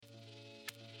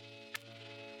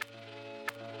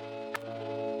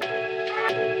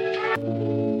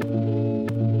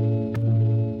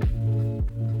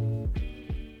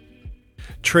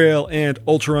trail and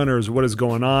ultra runners, what is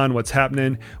going on? What's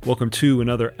happening? Welcome to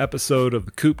another episode of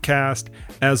the Coopcast.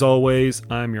 As always,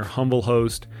 I'm your humble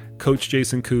host, Coach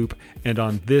Jason Coop, and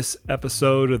on this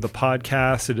episode of the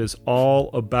podcast, it is all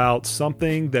about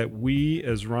something that we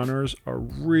as runners are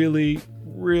really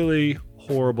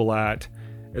horrible at.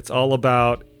 It's all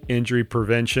about injury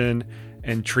prevention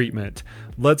and treatment.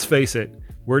 Let's face it,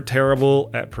 we're terrible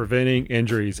at preventing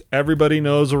injuries. Everybody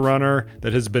knows a runner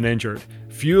that has been injured.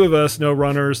 Few of us know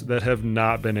runners that have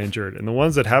not been injured. And the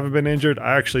ones that haven't been injured,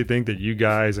 I actually think that you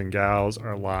guys and gals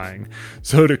are lying.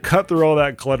 So to cut through all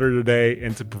that clutter today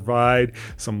and to provide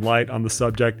some light on the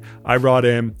subject, I brought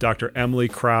in Dr. Emily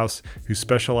Kraus, who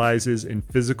specializes in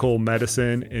physical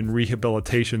medicine and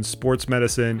rehabilitation sports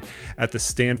medicine at the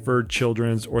Stanford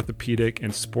Children's Orthopedic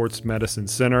and Sports Medicine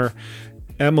Center.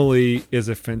 Emily is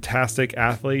a fantastic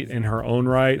athlete in her own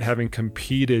right, having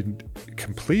completed,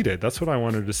 that's what I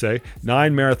wanted to say,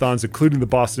 9 marathons, including the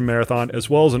Boston Marathon, as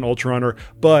well as an ultra runner.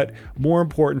 But more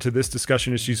important to this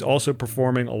discussion is she's also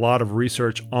performing a lot of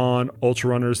research on ultra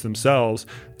runners themselves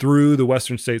through the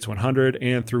Western States 100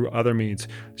 and through other means.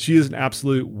 She is an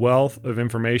absolute wealth of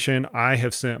information. I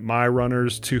have sent my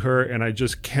runners to her, and I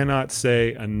just cannot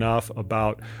say enough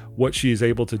about what she is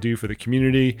able to do for the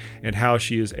community and how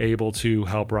she is able to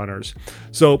help runners.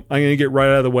 So I'm going to get right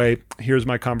out of the way. Here's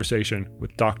my conversation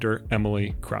with Dr.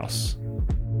 Emily Kraus.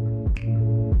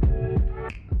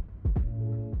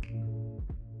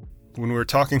 When we were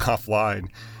talking offline,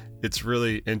 it's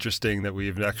really interesting that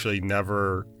we've actually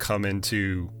never come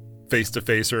into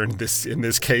face-to-face, or in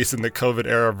this case, in the COVID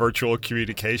era, virtual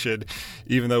communication,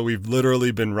 even though we've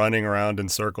literally been running around in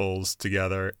circles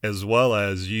together, as well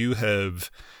as you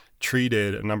have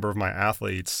treated a number of my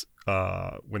athletes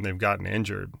when they've gotten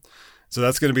injured. So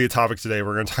that's going to be a topic today.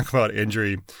 We're going to talk about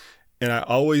injury. And I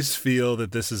always feel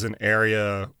that this is an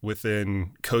area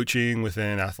within coaching,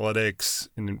 within athletics,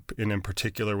 and in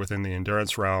particular within the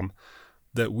endurance realm,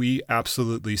 that we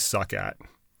absolutely suck at.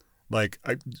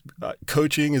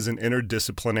 Coaching is an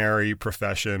interdisciplinary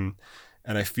profession,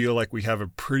 and I feel like we have a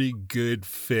pretty good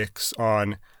fix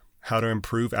on how to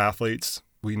improve athletes.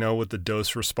 We know what the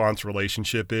dose-response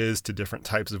relationship is to different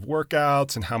types of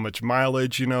workouts and how much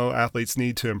mileage, athletes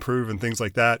need to improve and things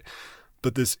like that.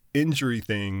 But this injury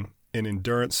thing in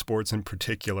endurance sports in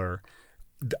particular,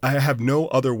 I have no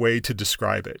other way to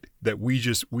describe it, that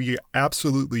we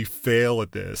absolutely fail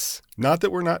at this. Not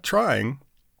that we're not trying,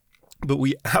 but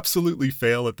we absolutely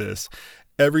fail at this.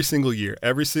 Every single year,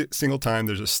 every single time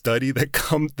there's a study that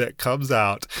comes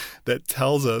out that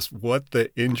tells us what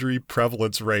the injury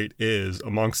prevalence rate is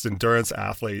amongst endurance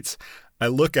athletes, I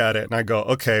look at it and I go,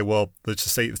 okay, well, let's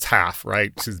just say it's half,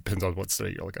 right? It depends on what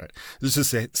study you're looking at. Let's just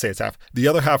say it's half. The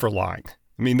other half are lying.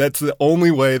 I mean, that's the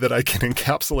only way that I can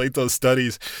encapsulate those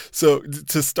studies. So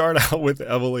to start out with,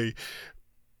 Emily,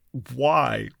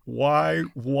 why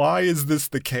is this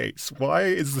the case?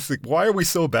 Why are we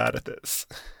so bad at this?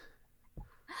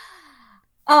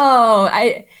 Oh,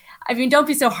 I mean, don't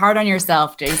be so hard on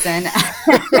yourself, Jason.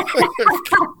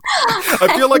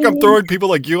 I feel like I'm throwing people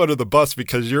like you under the bus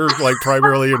because you're like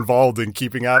primarily involved in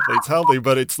keeping athletes healthy,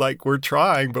 but it's like we're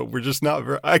trying, but we're just not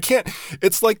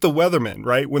it's like the weathermen,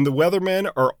 right? When the weathermen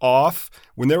are off,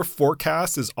 when their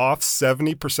forecast is off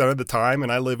 70% of the time,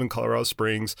 and I live in Colorado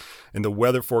Springs, and the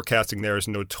weather forecasting there is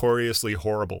notoriously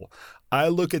horrible. I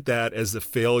look at that as the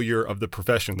failure of the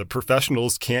profession. The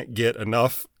professionals can't get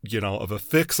enough, of a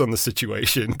fix on the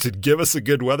situation to give us a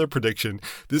good weather prediction.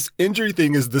 This injury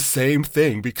thing is the same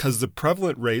thing because the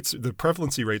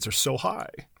prevalency rates are so high.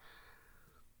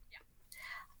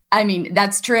 I mean,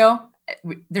 that's true.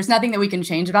 There's nothing that we can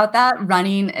change about that.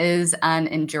 Running is an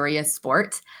injurious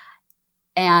sport.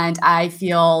 And I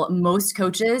feel most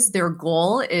coaches, their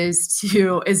goal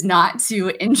is not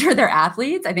to injure their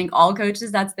athletes. I think all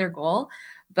coaches, that's their goal.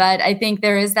 But I think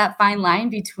there is that fine line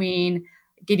between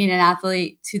getting an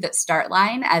athlete to the start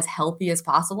line as healthy as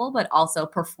possible, but also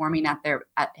performing at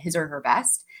his or her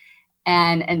best.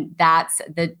 And that's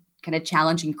the kind of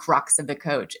challenging crux of the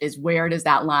coach, is where does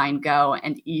that line go?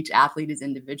 And each athlete is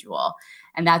individual.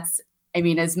 And that's,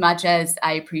 as much as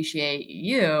I appreciate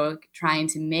you trying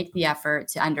to make the effort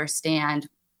to understand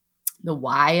the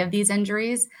why of these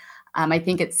injuries, I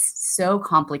think it's so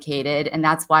complicated. And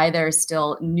that's why there's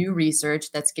still new research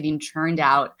that's getting churned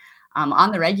out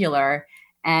on the regular.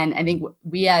 And I think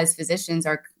we as physicians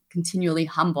are continually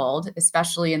humbled,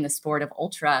 especially in the sport of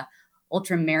ultra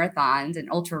marathons and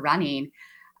ultra running,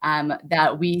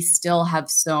 that we still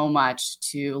have so much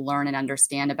to learn and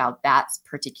understand about that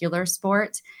particular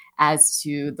sport as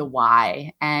to the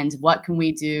why and what can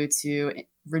we do to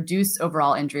reduce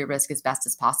overall injury risk as best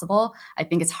as possible. I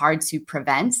think it's hard to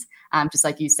prevent. Just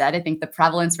like you said, I think the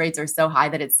prevalence rates are so high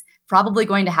that it's probably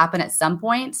going to happen at some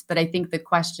point. But I think the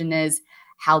question is,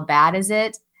 how bad is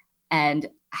it? And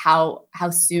how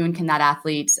soon can that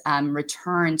athlete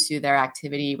return to their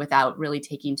activity without really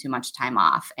taking too much time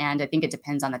off? And I think it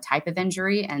depends on the type of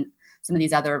injury and some of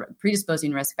these other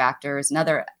predisposing risk factors and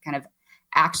other kind of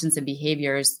actions and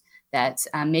behaviors that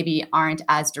maybe aren't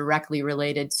as directly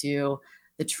related to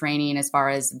the training as far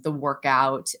as the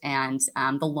workout and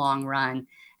the long run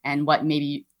and what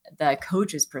maybe the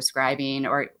coach is prescribing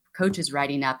or coach is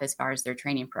writing up as far as their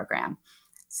training program.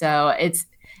 So it's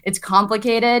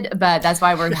complicated, but that's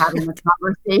why we're having this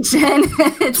conversation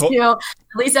to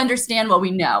at least understand what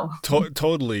we know.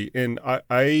 Totally. And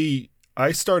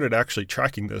I started actually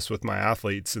tracking this with my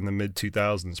athletes in the mid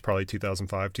 2000s, probably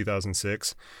 2005,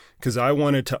 2006, because I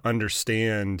wanted to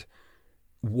understand,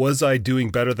 was I doing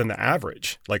better than the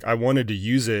average? Like I wanted to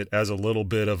use it as a little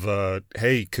bit of a,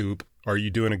 hey, Coop, are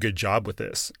you doing a good job with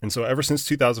this? And so ever since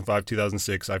 2005,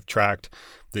 2006, I've tracked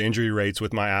the injury rates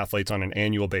with my athletes on an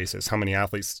annual basis. How many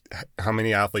athletes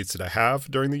did I have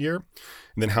during the year?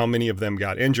 And then how many of them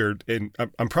got injured? And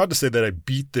I'm proud to say that I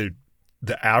beat the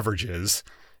averages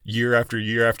year after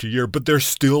year after year, but they're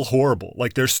still horrible.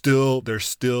 Like they're still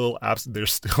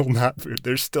not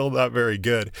very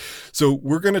good. So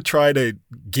we're going to try to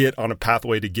get on a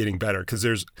pathway to getting better, because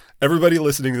everybody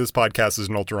listening to this podcast is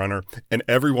an ultra runner, and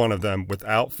every one of them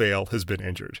without fail has been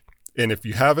injured. And if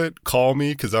you haven't, call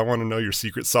me, because I want to know your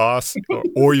secret sauce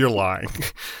or you're lying.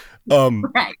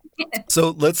 Right.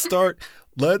 So let's start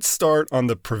on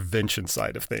the prevention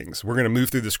side of things. We're going to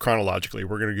move through this chronologically.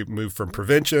 We're going to move from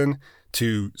prevention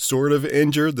to sort of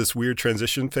injured, this weird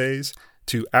transition phase,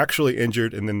 to actually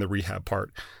injured, and then the rehab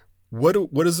part.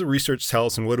 What does the research tell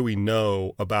us, and what do we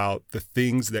know about the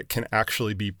things that can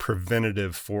actually be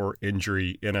preventative for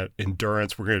injury in an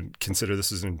endurance? We're going to consider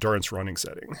this as an endurance running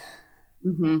setting.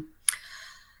 Mm-hmm.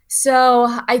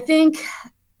 So I think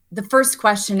the first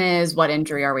question is, what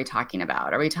injury are we talking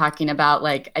about? Are we talking about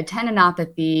like a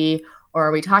tendinopathy, or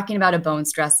are we talking about a bone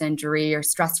stress injury or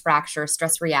stress fracture,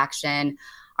 stress reaction?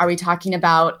 Are we talking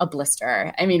about a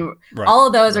blister? I mean, right. All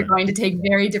of those are going to take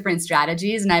very different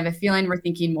strategies. And I have a feeling we're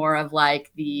thinking more of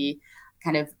like the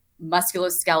kind of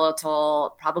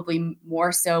musculoskeletal, probably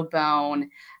more so bone,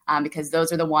 because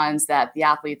those are the ones that the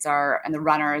athletes and the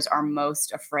runners are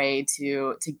most afraid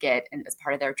to get as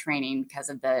part of their training, because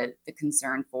of the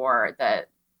concern for the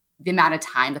amount of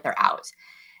time that they're out.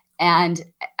 And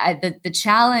the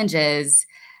challenge is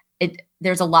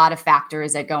there's a lot of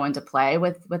factors that go into play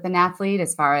with an athlete,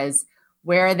 as far as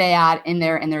where are they at in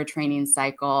their training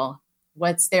cycle,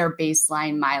 what's their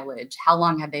baseline mileage, how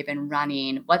long have they been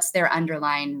running, what's their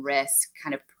underlying risk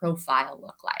kind of profile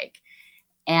look like.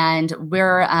 And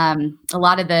we're a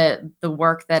lot of the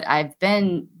work that I've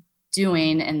been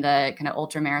doing in the kind of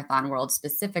ultra marathon world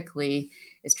specifically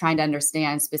is trying to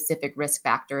understand specific risk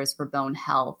factors for bone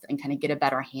health and kind of get a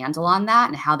better handle on that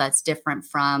and how that's different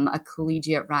from a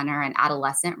collegiate runner and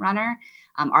adolescent runner.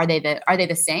 Are they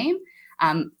the same?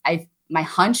 My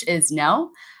hunch is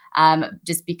no,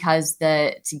 just because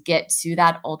to get to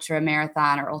that ultra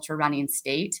marathon or ultra running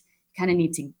state, you kind of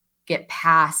need to get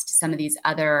past some of these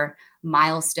other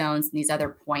milestones and these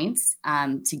other points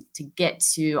to get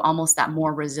to almost that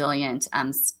more resilient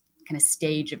kind of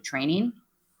stage of training.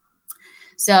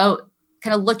 So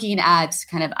kind of looking at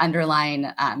kind of underlying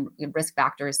risk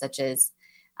factors such as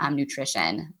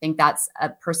nutrition. I think that's a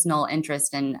personal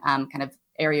interest and kind of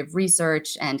area of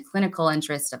research and clinical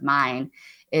interest of mine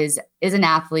is an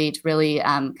athlete really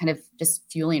kind of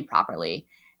just fueling properly.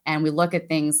 And we look at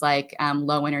things like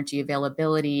low energy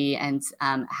availability and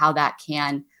how that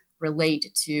can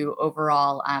relate to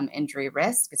overall injury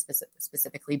risk,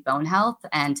 specifically bone health,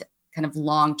 and kind of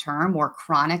long-term or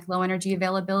chronic low energy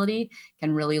availability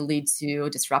can really lead to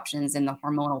disruptions in the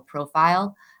hormonal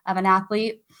profile of an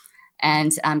athlete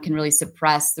and can really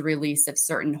suppress the release of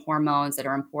certain hormones that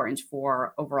are important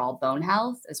for overall bone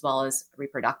health as well as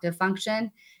reproductive function.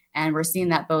 And we're seeing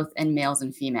that both in males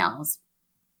and females.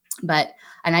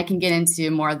 And I can get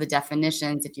into more of the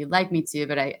definitions if you'd like me to,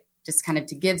 but I just kind of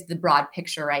to give the broad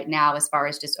picture right now as far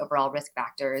as just overall risk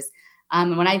factors.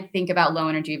 When I think about low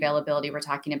energy availability, we're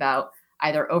talking about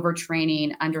either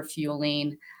overtraining,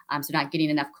 underfueling, so not getting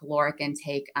enough caloric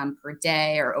intake per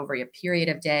day or over a period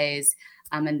of days,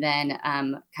 and then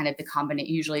kind of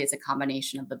usually it's a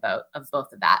combination of both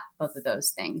of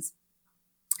those things.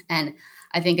 And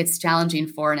I think it's challenging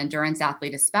for an endurance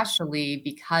athlete, especially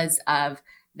because of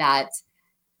that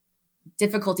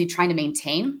difficulty trying to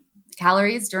maintain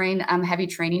calories during heavy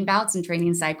training bouts and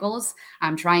training cycles.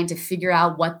 Trying to figure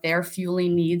out what their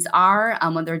fueling needs are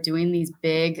when they're doing these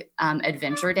big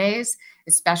adventure days,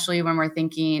 especially when we're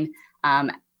thinking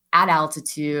at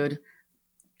altitude,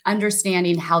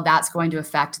 understanding how that's going to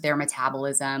affect their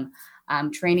metabolism,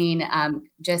 training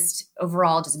just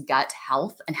overall just gut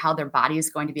health and how their body is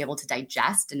going to be able to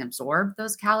digest and absorb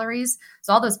those calories.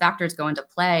 So all those factors go into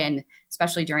play, and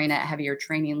especially during a heavier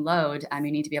training load,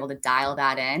 you need to be able to dial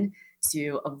that in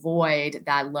to avoid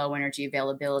that low energy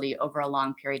availability over a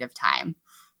long period of time,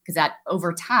 because that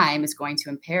over time is going to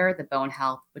impair the bone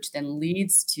health, which then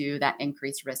leads to that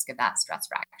increased risk of that stress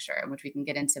fracture, which we can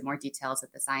get into more details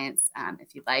of the science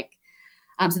if you'd like.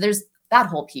 So there's that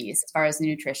whole piece as far as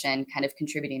nutrition kind of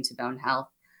contributing to bone health.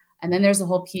 And then there's a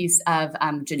whole piece of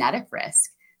genetic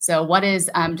risk. So what is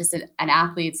just an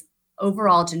athlete's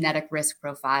overall genetic risk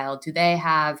profile? Do they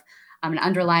have an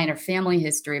underlying or family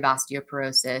history of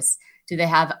osteoporosis? Do they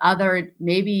have other,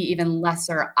 maybe even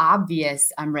lesser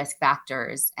obvious risk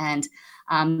factors? And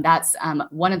that's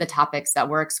one of the topics that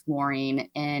we're exploring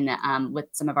in with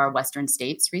some of our Western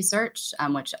states research,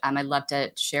 which I'd love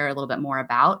to share a little bit more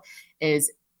about,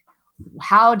 is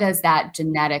how does that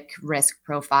genetic risk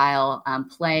profile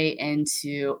play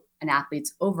into an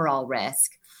athlete's overall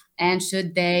risk? And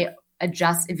should they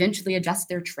eventually adjust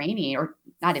their training, or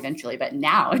not eventually, but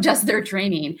now adjust their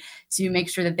training to make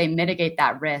sure that they mitigate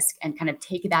that risk and kind of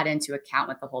take that into account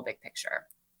with the whole big picture?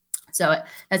 So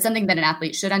that's something that an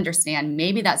athlete should understand.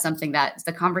 Maybe that's something that's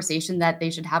the conversation that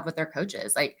they should have with their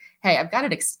coaches. Like, hey, I've got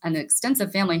an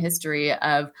extensive family history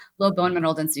of low bone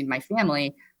mineral density in my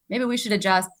family. Maybe we should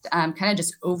adjust kind of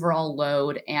just overall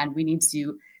load, and we need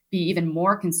to be even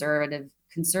more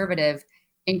conservative,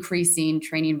 increasing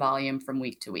training volume from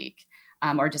week to week,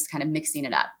 or just kind of mixing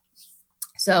it up.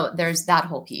 So there's that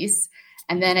whole piece.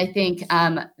 And then I think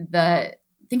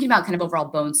thinking about kind of overall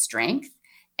bone strength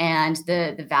and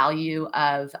the value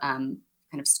of kind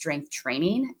of strength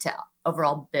training to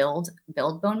overall build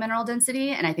bone mineral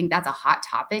density. And I think that's a hot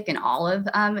topic in all of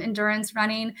endurance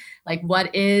running. Like,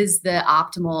 what is the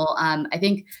optimal? I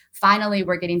think finally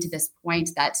we're getting to this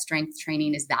point that strength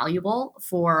training is valuable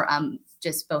for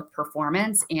just both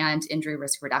performance and injury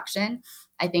risk reduction.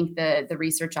 I think the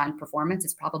research on performance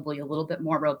is probably a little bit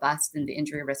more robust than the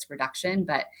injury risk reduction,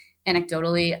 but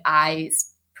anecdotally, I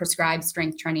prescribe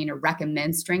strength training or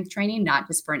recommend strength training, not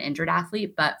just for an injured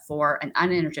athlete, but for an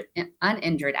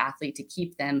uninjured athlete to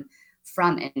keep them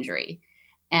from injury.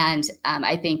 And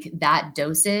I think that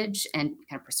dosage and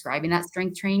kind of prescribing that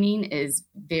strength training is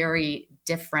very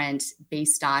different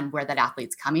based on where that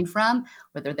athlete's coming from,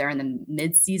 whether they're in the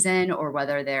mid-season or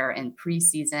whether they're in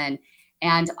preseason,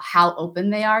 and how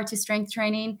open they are to strength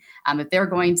training. If they're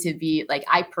going to be like,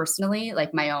 I personally,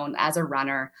 like my own as a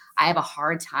runner, I have a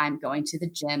hard time going to the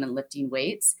gym and lifting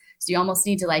weights. So you almost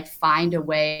need to like find a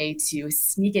way to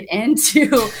sneak it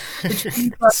into the training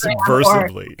program,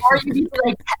 subversively, or you need to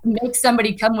like make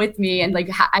somebody come with me, and like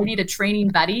I need a training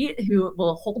buddy who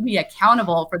will hold me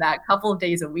accountable for that couple of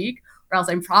days a week. Or else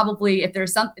I'm probably, if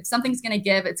something's going to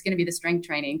give, it's going to be the strength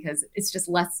training, because it's just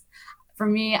less. For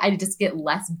me, I just get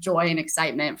less joy and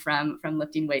excitement from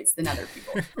lifting weights than other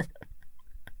people.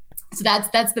 So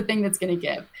that's the thing that's going to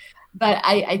give. But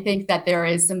I think that there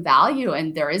is some value,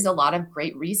 and there is a lot of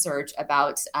great research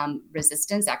about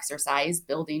resistance exercise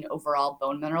building overall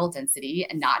bone mineral density,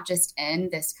 and not just in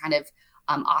this kind of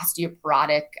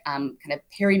osteoporotic kind of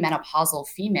perimenopausal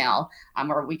female,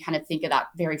 where we kind of think of that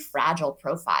very fragile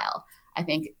profile. I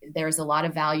think there's a lot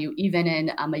of value even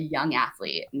in a young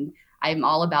athlete. And I'm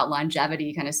all about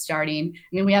longevity, kind of starting. I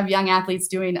mean, we have young athletes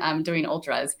doing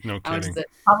ultras, which is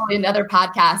probably another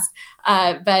podcast.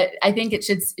 But I think it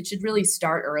should really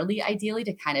start early, ideally,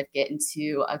 to kind of get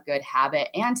into a good habit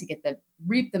and to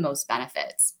reap the most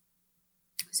benefits.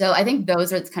 So I think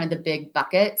those are kind of the big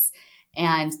buckets.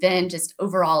 And then just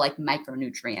overall, like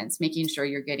micronutrients, making sure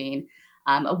you're getting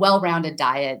a well-rounded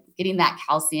diet, getting that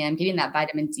calcium, getting that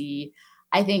vitamin D.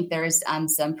 I think there's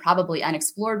some probably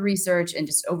unexplored research and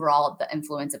just overall the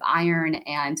influence of iron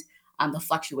and the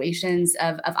fluctuations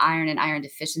of iron and iron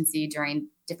deficiency during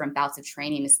different bouts of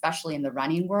training, especially in the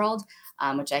running world,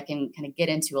 which I can kind of get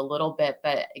into a little bit,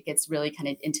 but it gets really kind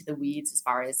of into the weeds as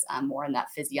far as more in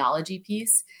that physiology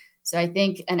piece. So I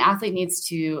think an athlete needs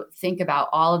to think about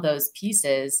all of those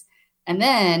pieces. And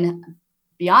then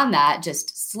beyond that,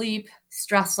 just sleep,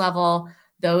 stress level,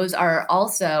 those are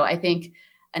also, I think,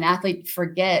 an athlete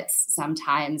forgets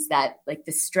sometimes that like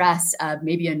the stress of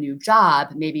maybe a new job,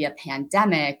 maybe a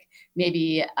pandemic,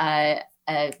 maybe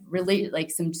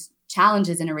like some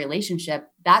challenges in a relationship,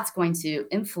 that's going to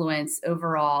influence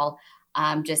overall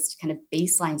just kind of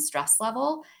baseline stress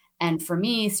level. And for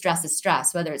me, stress is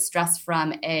stress, whether it's stress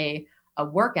from a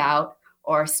workout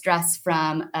or stress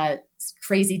from a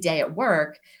crazy day at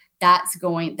work.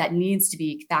 That needs to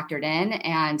be factored in.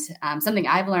 And something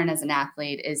I've learned as an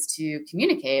athlete is to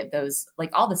communicate those, like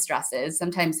all the stresses.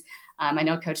 Sometimes I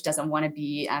know coach doesn't want to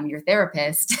be your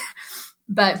therapist,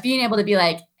 but being able to be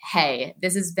like, hey,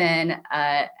 this has been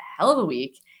a hell of a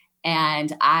week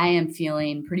and I am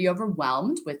feeling pretty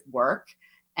overwhelmed with work,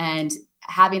 and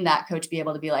having that coach be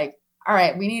able to be like, all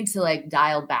right, we need to like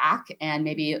dial back and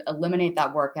maybe eliminate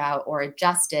that workout or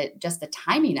adjust it, just the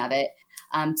timing of it,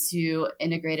 to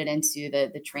integrate it into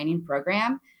the training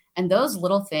program. And those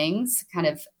little things kind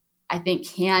of, I think,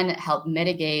 can help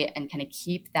mitigate and kind of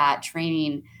keep that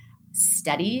training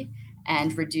steady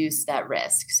and reduce that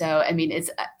risk. So, I mean,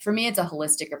 for me, it's a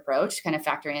holistic approach, kind of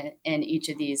factoring in each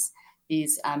of these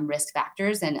risk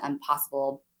factors and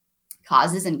possible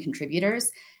causes and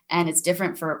contributors. And it's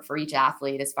different for each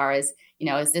athlete as far as,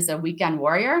 is this a weekend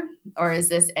warrior or is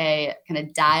this a kind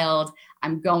of dialed,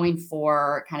 I'm going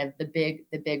for kind of the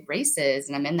big races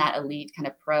and I'm in that elite kind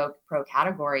of pro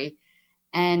category.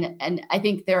 And I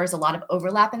think there is a lot of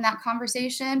overlap in that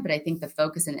conversation, but I think the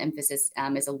focus and emphasis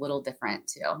is a little different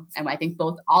too. And I think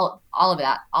all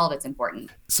of it's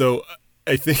important. So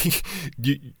I think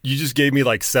you just gave me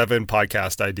like 7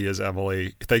 podcast ideas,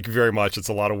 Emily. Thank you very much. It's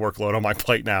a lot of workload on my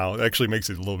plate now. It actually makes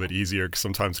it a little bit easier because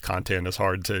sometimes content is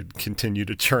hard to continue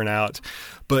to churn out.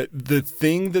 But the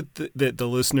thing that the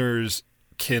listeners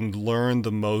can learn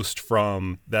the most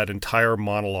from that entire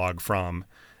monologue from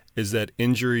is that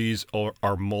injuries are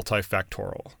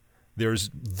multifactorial. There's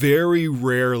very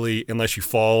rarely, unless you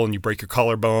fall and you break your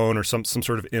collarbone or some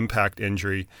sort of impact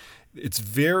injury,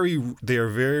 they are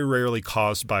very rarely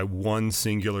caused by one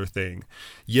singular thing.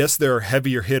 Yes, there are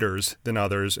heavier hitters than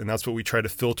others, and that's what we try to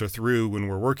filter through when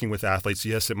we're working with athletes.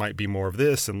 Yes, it might be more of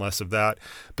this and less of that,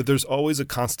 but there's always a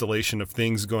constellation of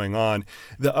things going on.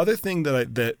 The other thing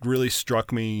that really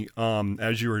struck me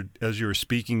as you were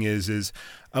speaking is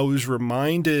I was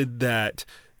reminded that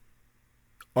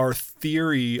our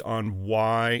theory on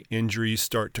why injuries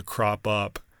start to crop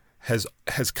up has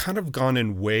kind of gone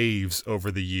in waves over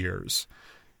the years.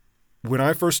 When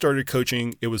I first started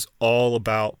coaching, it was all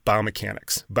about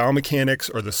biomechanics.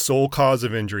 Biomechanics are the sole cause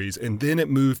of injuries, and then it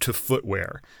moved to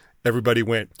footwear. Everybody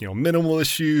went,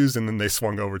 minimalist shoes, and then they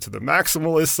swung over to the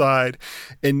maximalist side.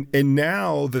 And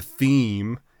now the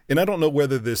theme, and I don't know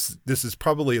whether this is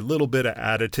probably a little bit of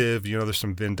additive, there's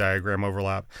some Venn diagram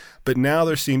overlap, but now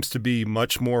there seems to be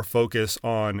much more focus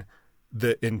on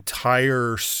the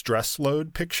entire stress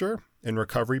load picture and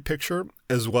recovery picture,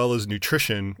 as well as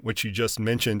nutrition, which you just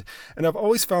mentioned. And I've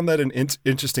always found that an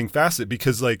interesting facet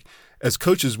because, like, as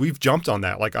coaches, we've jumped on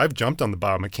that. Like, I've jumped on the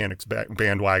biomechanics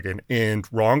bandwagon, and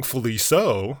wrongfully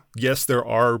so. Yes, there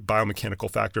are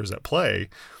biomechanical factors at play,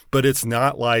 but it's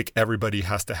not like everybody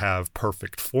has to have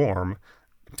perfect form.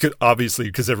 Obviously,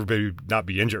 because everybody would not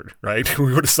be injured, right?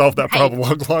 We would have solved that problem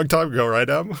a long time ago, right,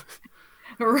 Em?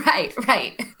 Right.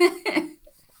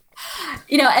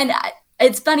 And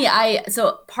it's funny.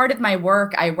 So part of my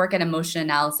work, I work at a motion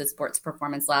analysis sports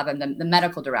performance lab. I'm the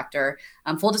medical director.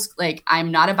 I'm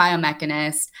not a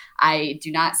biomechanist. I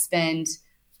do not spend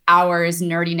hours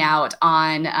nerding out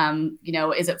on,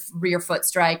 is it rear foot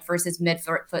strike versus mid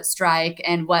foot strike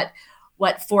and what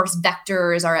force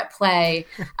vectors are at play.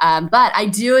 But I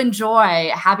do enjoy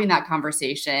having that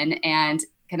conversation and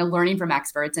kind of learning from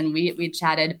experts. And we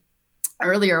chatted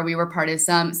earlier. We were part of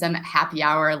some happy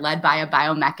hour led by a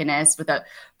biomechanist with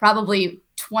probably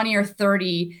 20 or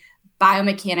 30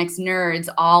 biomechanics nerds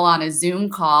all on a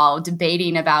Zoom call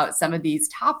debating about some of these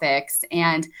topics.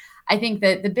 And I think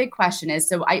that the big question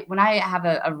is, when I have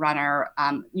a runner,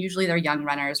 usually they're young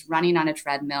runners running on a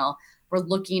treadmill, we're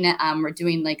looking at, we're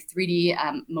doing like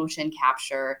 3D motion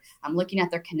capture, looking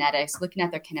at their kinetics, looking at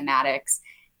their kinematics.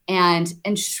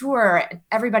 And sure,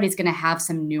 everybody's going to have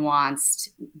some nuanced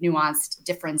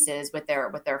differences with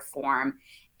their form.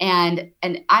 And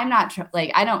I'm not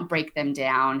I don't break them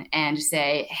down and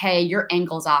say, hey, your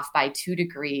ankle's off by 2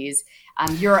 degrees.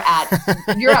 You're at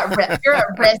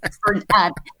risk for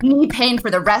knee pain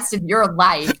for the rest of your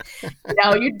life.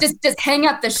 You just hang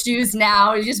up the shoes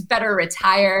now. You just better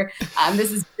retire.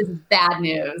 This is bad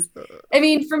news. I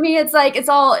mean, for me, it's like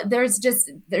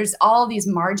there's all these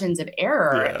margins of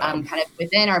error kind of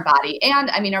within our body,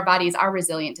 and I mean, our bodies are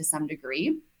resilient to some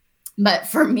degree. But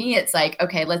for me, it's like,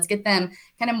 okay, let's get them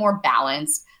kind of more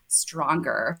balanced,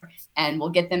 stronger, and we'll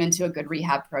get them into a good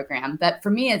rehab program. But for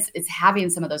me, it's having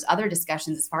some of those other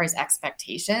discussions as far as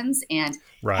expectations and,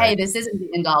 hey, this isn't the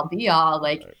end all be all.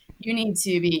 Like, you need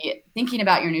to be thinking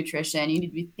about your nutrition. You need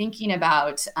to be thinking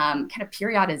about kind of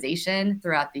periodization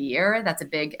throughout the year. That's a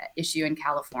big issue in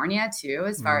California too,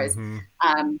 as far as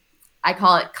I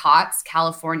call it COTS,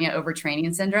 California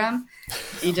Overtraining Syndrome.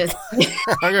 You just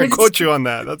I'm gonna quote you on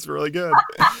that. That's really good.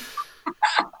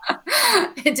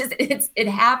 It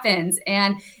happens,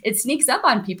 and it sneaks up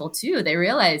on people too. They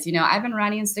realize, I've been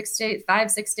running 6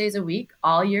 days a week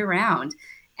all year round.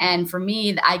 And for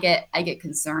me, I get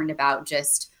concerned about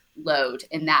just load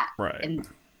in that, right.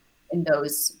 in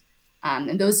those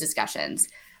discussions.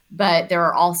 But there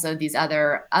are also these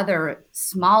other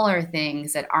smaller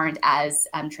things that aren't as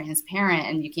transparent,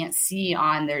 and you can't see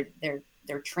on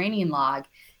their training log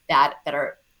that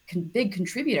are big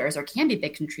contributors, or can be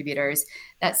big contributors,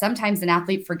 that sometimes an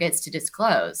athlete forgets to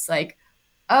disclose. Like,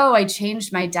 oh, I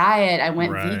changed my diet, I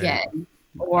went vegan.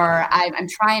 Or I'm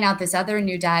trying out this other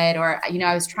new diet, or,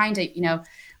 I was trying to,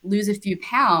 lose a few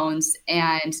pounds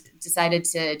and decided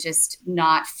to just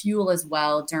not fuel as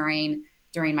well during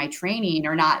my training,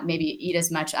 or not maybe eat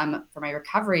as much for my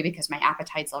recovery because my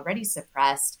appetite's already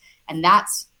suppressed. And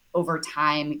that's over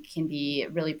time can be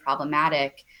really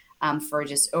problematic for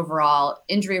just overall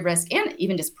injury risk and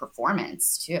even just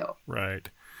performance too. Right.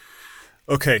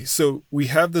 Okay, so we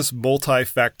have this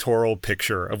multifactorial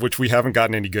picture of which we haven't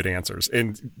gotten any good answers.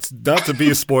 And not to be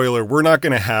a spoiler, we're not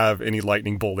going to have any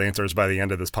lightning bolt answers by the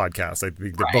end of this podcast. I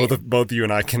think that both you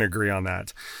and I can agree on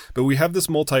that. But we have this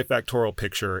multifactorial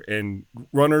picture, and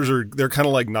runners they're kind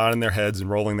of like nodding their heads and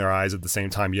rolling their eyes at the same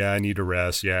time. Yeah, I need to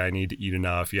rest. Yeah, I need to eat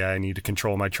enough. Yeah, I need to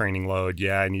control my training load.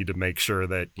 Yeah, I need to make sure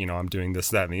that, I'm doing this,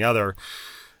 that, and the other.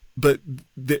 But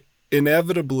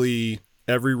inevitably,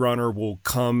 every runner will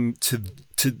come to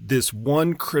this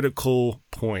one critical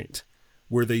point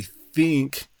where they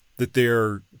think that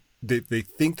they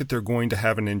think that they're going to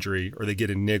have an injury, or they get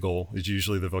a niggle, is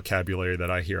usually the vocabulary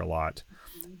that I hear a lot.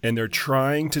 And they're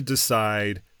trying to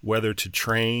decide whether to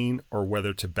train or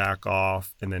whether to back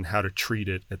off, and then how to treat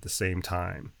it at the same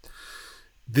time.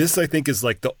 This, I think, is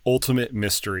like the ultimate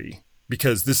mystery.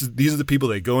 Because these are the people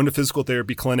that go into physical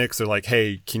therapy clinics. They're like,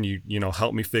 hey, can you,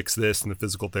 help me fix this? And the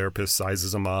physical therapist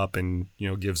sizes them up and,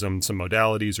 gives them some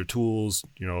modalities or tools,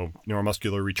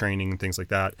 neuromuscular retraining and things like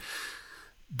that.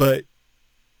 But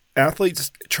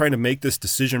athletes trying to make this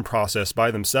decision process by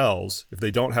themselves, if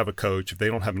they don't have a coach, if they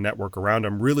don't have a network around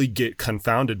them, really get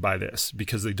confounded by this,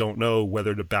 because they don't know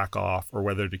whether to back off or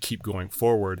whether to keep going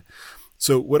forward.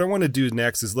 So what I want to do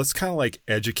next is let's kind of like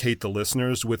educate the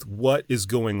listeners with what is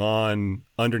going on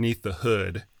underneath the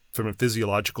hood from a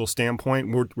physiological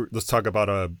standpoint. Let's talk about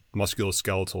a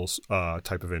musculoskeletal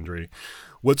type of injury.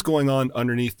 What's going on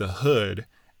underneath the hood,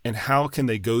 and how can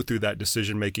they go through that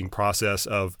decision-making process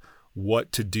of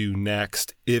what to do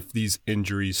next if these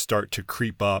injuries start to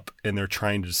creep up and they're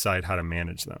trying to decide how to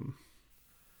manage them?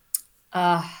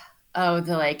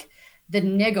 The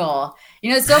niggle.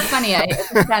 It's so funny. How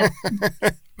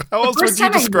else would you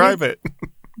describe it?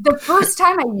 The first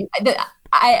time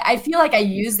I feel like I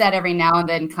use that every now and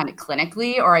then, kind of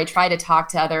clinically, or I try to talk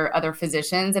to other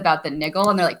physicians about the niggle,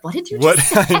 and they're like, "What did you just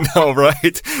say?" I know,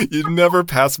 right? You never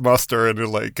pass muster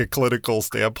in like a clinical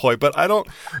standpoint, but I don't.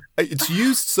 It's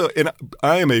used so, and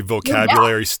I am a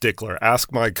vocabulary stickler.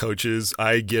 Ask my coaches;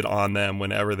 I get on them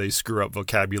whenever they screw up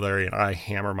vocabulary, and I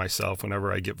hammer myself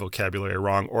whenever I get vocabulary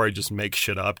wrong, or I just make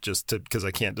shit up because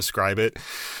I can't describe it.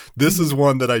 This is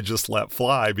one that I just let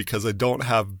fly because I don't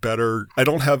have better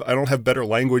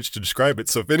language to describe it.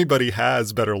 So if anybody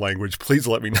has better language, please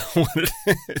let me know what it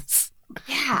is.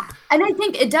 Yeah. And I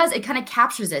think it kind of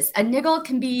captures this. A niggle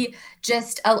can be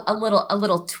just a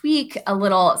little tweak,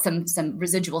 some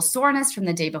residual soreness from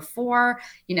the day before.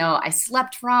 I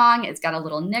slept wrong. It's got a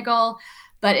little niggle,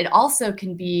 but it also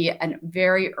can be a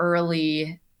very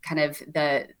early kind of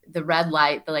the red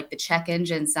light, the check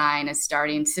engine sign is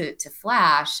starting to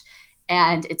flash,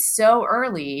 and it's so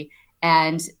early,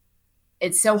 and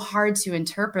it's so hard to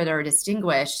interpret or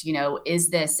distinguish, is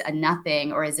this a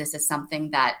nothing, or is this a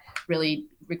something that really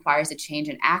requires a change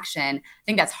in action? I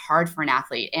think that's hard for an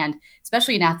athlete, and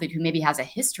especially an athlete who maybe has a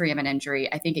history of an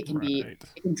injury. I think it can it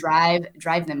can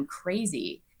drive them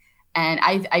crazy. And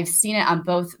I've seen it on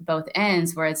both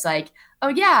ends, where it's like, oh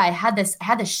yeah, I had this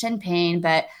shin pain,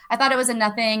 but I thought it was a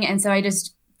nothing, and so I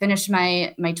just finished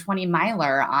my 20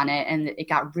 miler on it, and it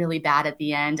got really bad at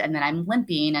the end, and then I'm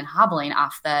limping and hobbling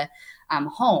off the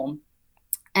home.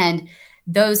 And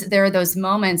there are those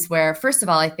moments where, first of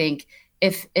all, I think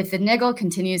if the niggle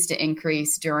continues to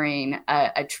increase during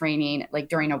a training, like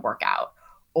during a workout,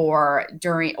 or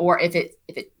if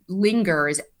it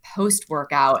lingers post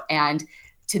workout, and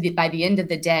by the end of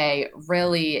the day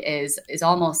really is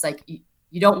almost like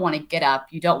you don't want to get up,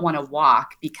 you don't want to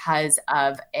walk because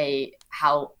of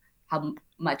how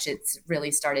much it's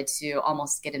really started to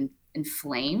almost get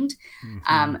inflamed.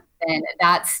 And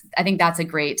I think that's a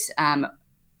great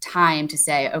time to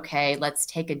say, okay, let's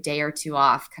take a day or two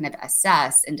off, kind of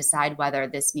assess and decide whether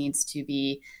this needs to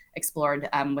be explored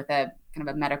with a kind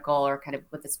of a medical or kind of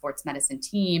with a sports medicine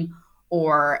team,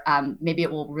 or maybe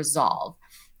it will resolve.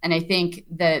 And I think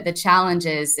the challenge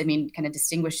is, kind of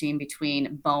distinguishing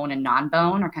between bone and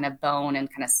non-bone, or kind of bone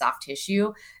and kind of soft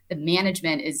tissue. The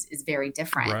management is very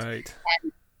different. Right.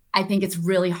 And I think it's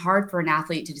really hard for an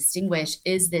athlete to distinguish,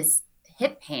 is this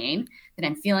hip pain that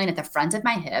I'm feeling at the front of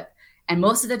my hip? And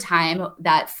most of the time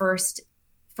that first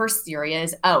theory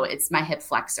is, oh, it's my hip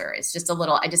flexor. It's just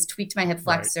I just tweaked my hip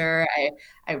flexor. Right.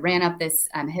 I ran up this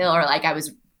hill, or like I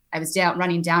was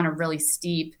running down a really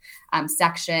steep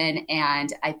section,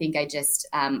 and I think I just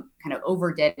kind of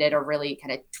overdid it, or really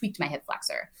kind of tweaked my hip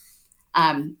flexor.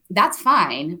 That's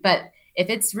fine. But if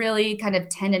it's really kind of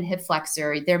tendon hip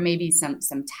flexor, there may be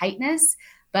some tightness,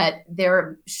 but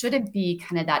there shouldn't be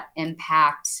kind of that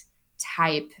impact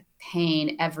type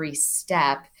pain every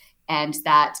step, and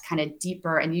that kind of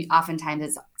deeper, and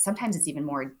sometimes it's even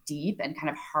more deep and kind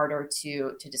of harder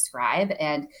to describe.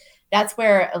 And that's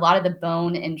where a lot of the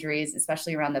bone injuries,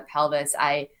 especially around the pelvis,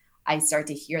 I start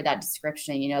to hear that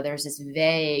description. There's this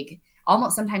vague,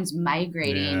 almost sometimes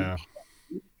migrating. Yeah.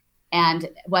 And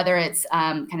whether it's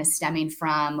kind of stemming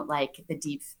from like the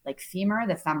deep, like femur,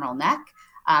 the femoral neck,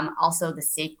 also the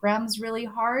sacrum's really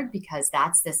hard, because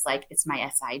that's this, like, it's my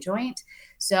SI joint.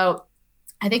 So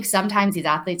I think sometimes these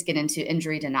athletes get into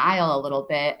injury denial a little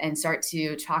bit and start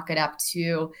to chalk it up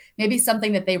to maybe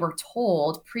something that they were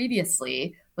told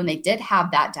previously when they did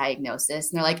have that diagnosis.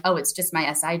 And they're like, oh, it's just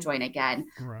my SI joint again.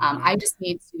 Right. I just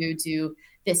need to do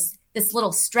this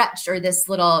little stretch, or this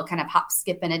little kind of hop,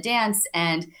 skip, and a dance,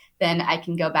 and then I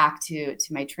can go back to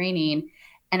my training.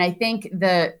 And I think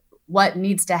what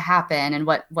needs to happen, and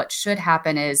what should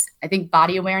happen, is I think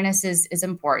body awareness is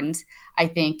important. I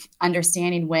think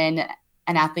understanding when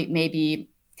an athlete may be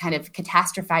kind of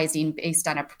catastrophizing based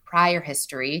on a prior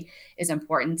history is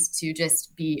important, to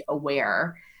just be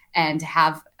aware and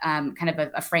have kind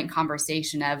of a frank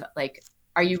conversation of, like,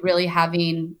 are you really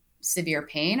having severe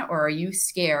pain, or are you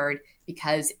scared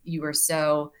because you were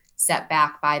so set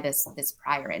back by this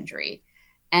prior injury?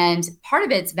 And part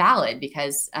of it's valid,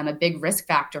 because a big risk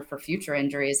factor for future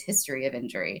injury is history of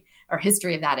injury, or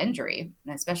history of that injury,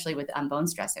 and especially with bone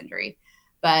stress injury.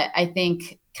 But I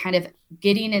think kind of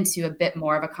getting into a bit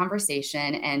more of a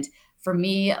conversation, and for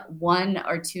me, 1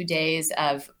 or 2 days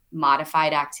of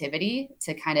modified activity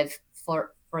to kind of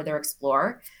further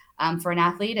explore for an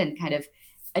athlete, and kind of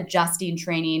adjusting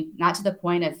training, not to the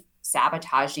point of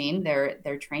sabotaging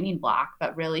their training block,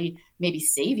 but really maybe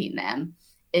saving them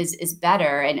is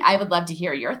better. And I would love to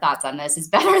hear your thoughts on this. Is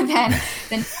better than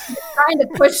trying to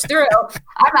push through.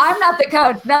 I'm not the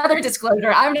coach. Another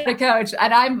disclosure, I'm not a coach,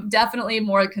 and I'm definitely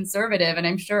more conservative. And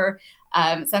I'm sure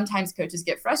sometimes coaches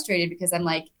get frustrated, because I'm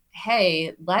like,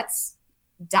 hey, let's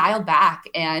dial back,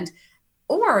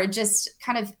 or just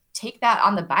kind of take that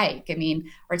on the bike.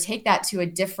 Or take that to a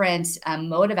different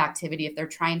mode of activity if they're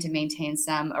trying to maintain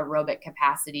some aerobic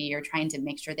capacity, or trying to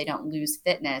make sure they don't lose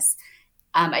fitness.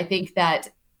 I think that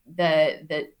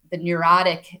the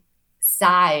neurotic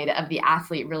side of the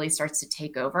athlete really starts to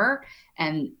take over.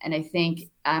 And I think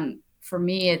for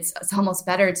me, it's almost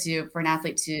better for an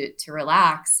athlete to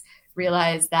relax,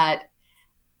 realize that,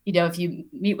 if you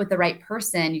meet with the right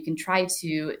person, you can try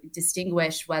to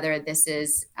distinguish whether this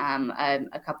is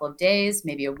a couple of days,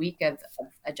 maybe a week of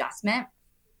adjustment.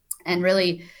 And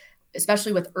really,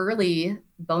 especially with early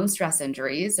bone stress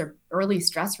injuries or early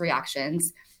stress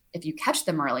reactions, if you catch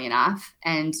them early enough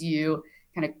and you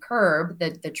kind of curb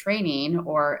the training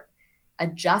or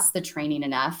adjust the training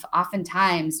enough,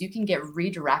 oftentimes you can get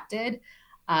redirected.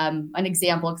 An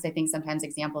example, because I think sometimes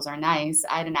examples are nice.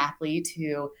 I had an athlete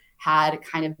who had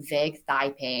kind of vague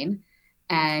thigh pain,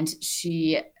 and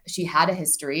she had a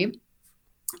history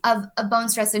of bone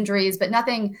stress injuries, but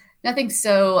nothing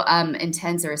so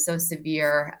intense or so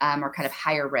severe or kind of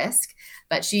higher risk.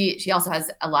 But she also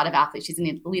has a lot of athletes. She's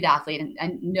an elite athlete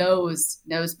and knows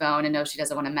bone, and knows she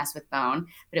doesn't want to mess with bone.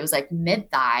 But it was like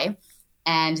mid thigh,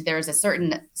 and there's a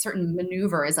certain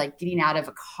maneuver, is like getting out of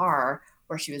a car,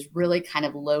 where she was really kind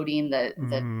of loading the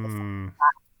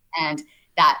and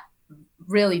that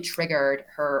really triggered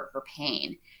her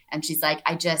pain. And she's like,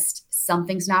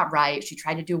 something's not right. She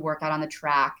tried to do a workout on the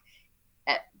track.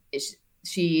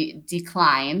 She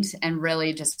declined and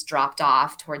really just dropped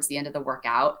off towards the end of the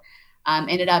workout.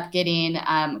 Ended up getting,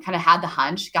 kind of had the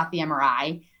hunch, got the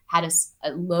MRI, had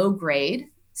a low grade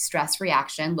stress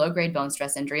reaction, low-grade bone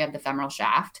stress injury of the femoral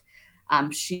shaft.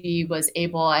 She was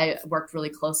able, I worked really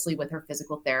closely with her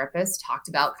physical therapist, talked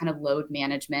about kind of load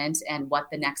management and what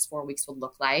the next 4 weeks would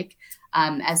look like.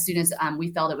 As soon as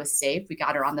we felt it was safe, we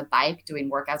got her on the bike,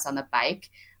 doing workouts on the bike.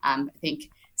 I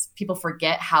think people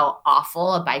forget how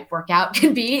awful a bike workout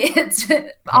can be. It's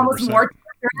almost more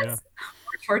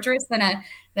torturous than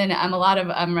a lot of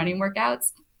running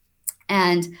workouts.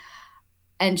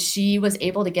 And she was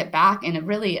able to get back in a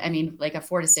really, like a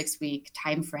 4 to 6 week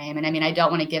time frame. And I don't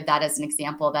want to give that as an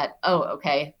example that, oh,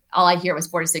 okay, all I hear was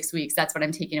 4 to 6 weeks. That's what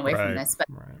I'm taking away from this. But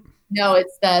no,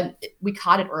 it's we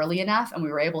caught it early enough, and we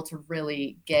were able to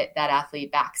really get that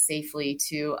athlete back safely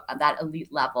to that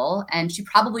elite level. And she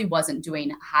probably wasn't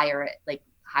doing higher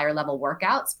level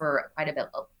workouts for a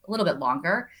little bit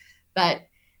longer. But,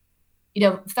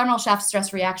 femoral shaft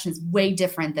stress reaction is way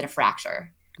different than a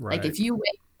fracture. Right. Like if you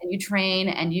wait and you train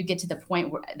and you get to the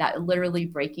point where that literally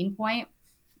breaking point,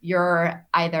 you're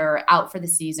either out for the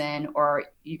season or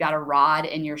you got a rod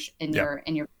in your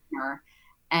corner.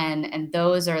 And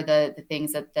those are the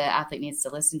things that the athlete needs to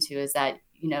listen to, is that,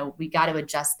 we got to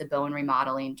adjust the bone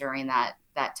remodeling during that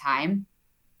time.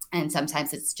 And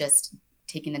sometimes it's just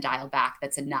taking the dial back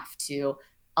that's enough to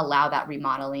allow that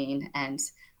remodeling and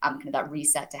kind of that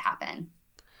reset to happen.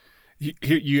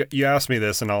 You asked me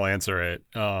this and I'll answer it.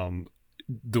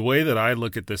 The way that I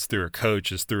look at this through a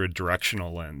coach is through a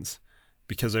directional lens,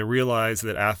 because I realize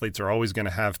that athletes are always going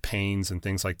to have pains and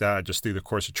things like that just through the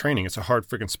course of training. It's a hard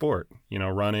freaking sport,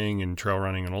 running and trail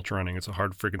running and ultra running. It's a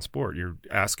hard freaking sport. You're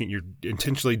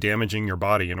intentionally damaging your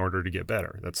body in order to get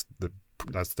better. That's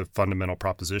the fundamental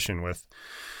proposition with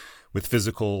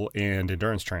physical and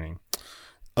endurance training.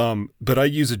 But I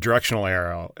use a directional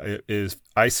arrow. Is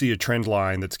I see a trend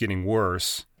line that's getting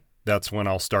worse, that's when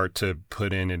I'll start to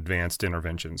put in advanced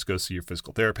interventions. Go see your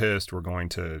physical therapist. We're going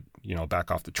to,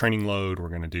 back off the training load. We're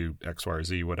going to do X, Y, or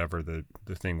Z, whatever the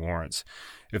thing warrants.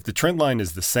 If the trend line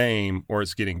is the same or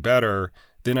it's getting better,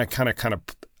 then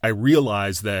I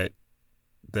realize that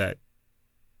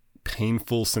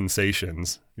painful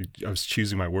sensations, I was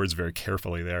choosing my words very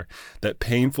carefully there, that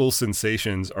painful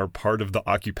sensations are part of the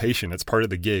occupation. It's part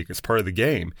of the gig. It's part of the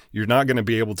game. You're not going to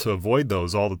be able to avoid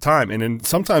those all the time. And then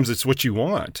sometimes it's what you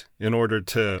want in order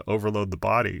to overload the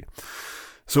body.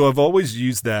 So I've always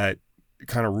used that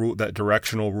kind of rule, that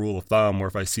directional rule of thumb, where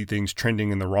if I see things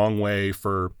trending in the wrong way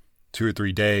for 2 or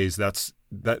 3 days, that's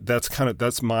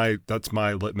my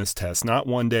litmus test. Not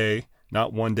one day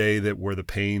that where the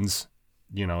pains,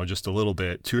 just a little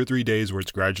bit, 2 or 3 days where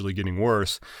it's gradually getting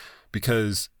worse,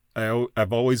 because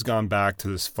I've always gone back to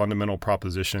this fundamental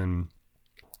proposition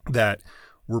that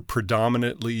we're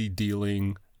predominantly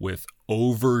dealing with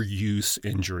overuse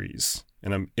injuries.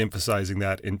 And I'm emphasizing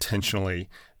that intentionally.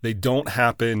 They don't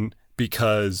happen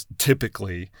because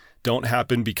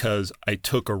I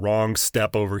took a wrong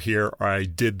step over here, or I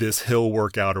did this hill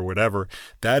workout or whatever.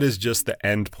 That is just the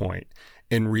end point.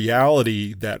 In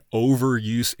reality, that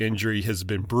overuse injury has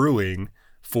been brewing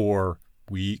for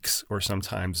weeks or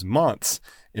sometimes months.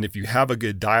 And if you have a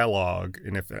good dialogue,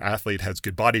 and if an athlete has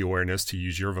good body awareness, to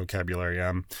use your vocabulary,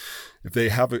 if they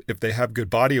have good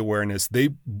body awareness, they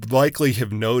likely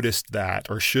have noticed that,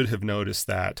 or should have noticed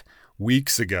that,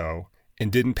 weeks ago,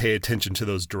 and didn't pay attention to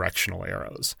those directional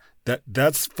arrows.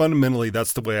 That's fundamentally,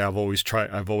 that's the way I've always tried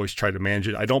to manage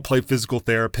it. I don't play physical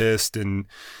therapist and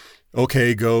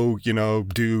okay, go,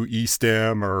 do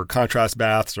E-stim or contrast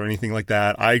baths or anything like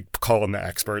that. I call in the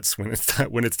experts when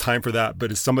it's time for that. But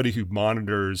as somebody who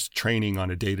monitors training on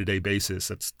a day-to-day basis,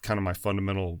 that's kind of my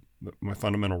fundamental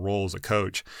role as a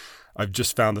coach. I've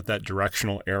just found that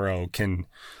directional arrow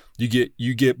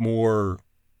you get more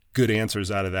good answers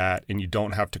out of that, and you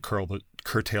don't have to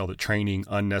curtail the training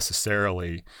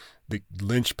unnecessarily. The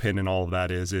linchpin in all of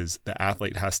that is the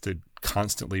athlete has to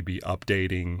constantly be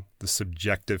updating the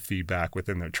subjective feedback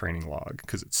within their training log,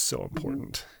 because it's so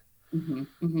important. Mm-hmm.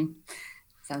 Mm-hmm.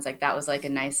 Sounds like that was like a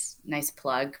nice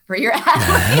plug for your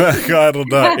athlete. God,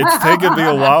 it's taken me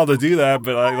a while to do that,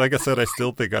 but like I said, I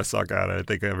still think I suck at it. I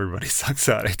think everybody sucks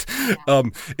at it. Yeah.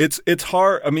 It's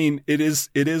hard. It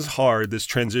is hard, this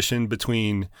transition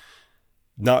between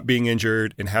not being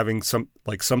injured and having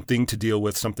something to deal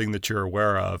with, something that you're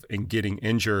aware of, and getting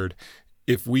injured.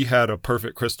 If we had a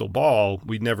perfect crystal ball,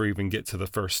 we'd never even get to the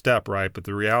first step, right? But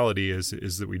the reality is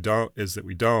that we don't.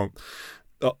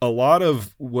 a lot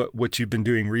of what you've been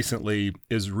doing recently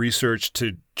is research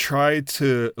to try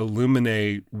to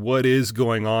illuminate what is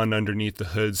going on underneath the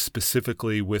hood,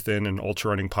 specifically within an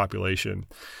ultra running population.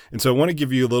 And so I want to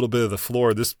give you a little bit of the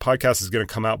floor. This podcast is going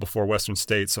to come out before Western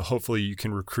States, so hopefully you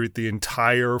can recruit the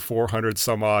entire 400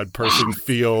 some odd person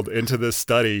field into this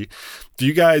study. Do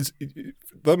you guys,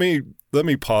 let me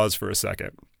pause for a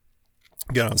second,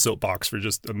 get on a soapbox for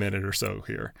just a minute or so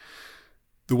here.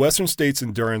 The Western States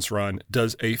Endurance Run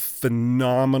does a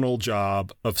phenomenal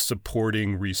job of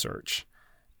supporting research.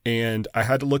 And I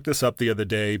had to look this up the other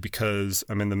day because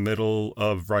I'm in the middle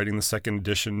of writing the second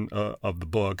edition of the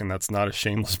book, and that's not a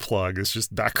shameless plug. It's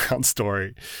just background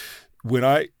story. When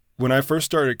I first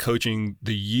started coaching,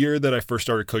 the year that I first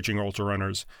started coaching ultra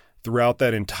runners, throughout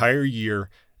that entire year,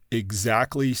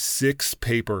 exactly 6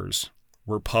 papers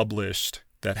were published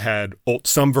that had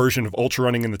some version of ultra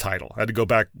running in the title. I had to go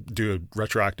back, do a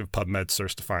retroactive PubMed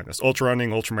search to find this. Ultra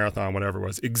running, ultra marathon, whatever it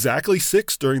was. Exactly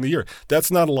 6 during the year. That's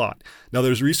not a lot. Now,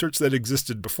 there's research that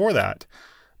existed before that,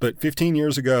 but 15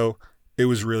 years ago, it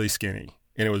was really skinny.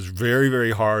 And it was very,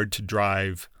 very hard to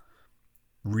drive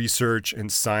research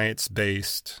and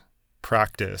science-based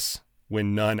practice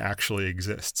when none actually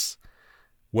exists.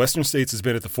 Western States has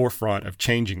been at the forefront of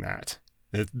changing that.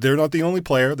 They're not the only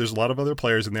player. There's a lot of other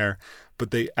players in there,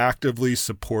 but they actively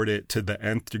support it to the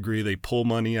nth degree. They pull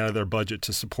money out of their budget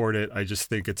to support it. I just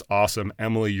think it's awesome.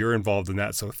 Emily, you're involved in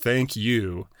that, so thank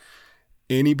you.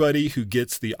 Anybody who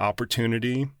gets the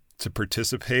opportunity to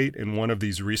participate in one of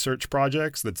these research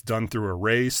projects that's done through a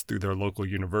race, through their local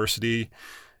university,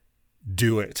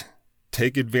 do it.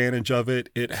 Take advantage of it.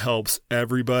 It helps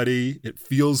everybody. It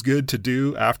feels good to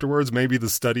do afterwards. Maybe the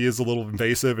study is a little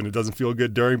invasive and it doesn't feel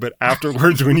good during, but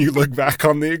afterwards, when you look back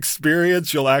on the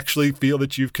experience, you'll actually feel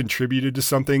that you've contributed to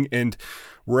something. And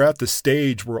we're at the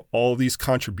stage where all these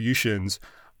contributions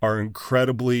are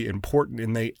incredibly important,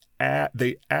 and they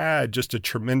add just a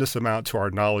tremendous amount to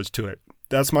our knowledge to it.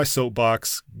 That's my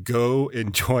soapbox. Go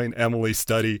and join Emily's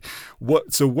study.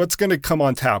 So what's going to come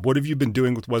on tap? What have you been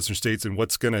doing with Western States, and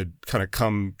what's going to kind of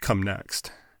come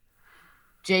next?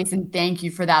 Jason, thank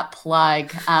you for that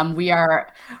plug.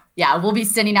 We'll be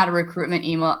sending out a recruitment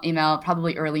email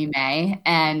probably early May,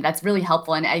 and that's really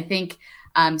helpful. And I think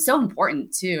so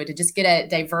important too, to just get a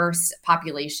diverse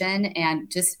population, and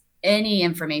just any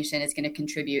information is going to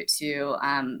contribute to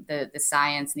the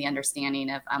science and the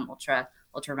understanding of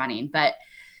ultra running. But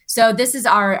so this is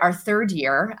our third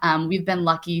year. We've been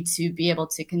lucky to be able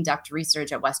to conduct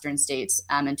research at Western States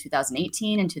in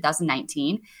 2018 and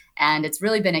 2019. And it's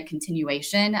really been a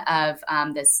continuation of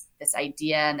this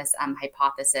idea and this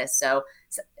hypothesis. So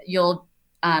you'll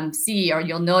see, or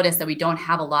you'll notice that we don't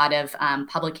have a lot of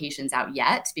publications out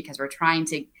yet, because we're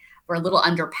a little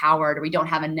underpowered, or we don't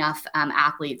have enough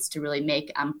athletes to really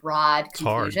make broad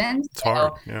conclusions. It's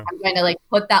hard. Yeah. I'm going to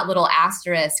put that little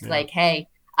asterisk, hey,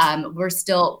 we're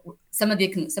still, some of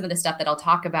the stuff that I'll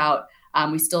talk about,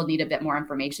 we still need a bit more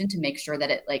information to make sure that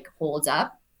it holds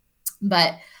up.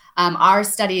 But our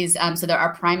studies, so that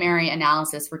our primary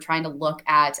analysis, we're trying to look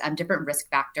at different risk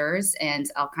factors, and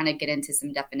I'll kind of get into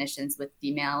some definitions with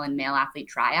female and male athlete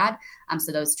triad.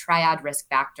 So those triad risk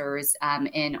factors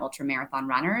in ultramarathon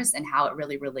runners, and how it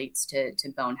really relates to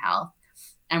bone health.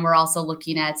 And we're also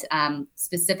looking at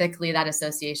specifically that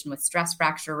association with stress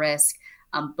fracture risk,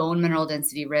 bone mineral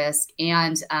density risk,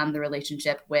 and the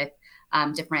relationship with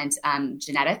different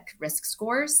genetic risk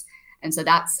scores. And so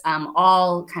that's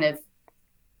all kind of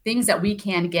things that we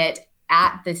can get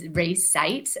at the race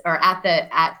site, or at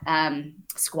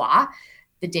SQA,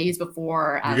 the days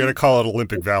before. You're going to call it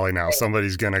Olympic Valley now.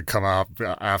 Somebody's going to come up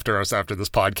after us after this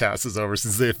podcast is over,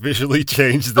 since they officially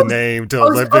changed the name to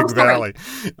Olympic Valley.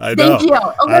 I know. Thank you.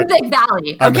 Olympic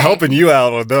Valley. Okay. I'm helping you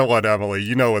out on that one, Emily.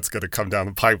 You know what's going to come down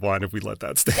the pipeline if we let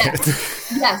that stand.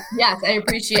 Yes. I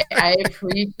appreciate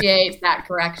that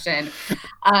correction.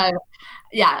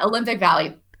 Olympic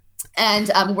Valley.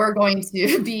 And we're going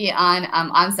to be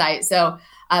on site. So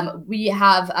we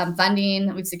have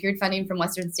funding. We've secured funding from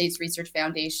Western States Research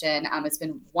Foundation. It's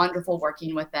been wonderful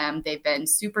working with them. They've been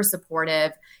super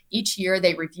supportive. Each year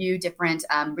they review different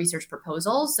research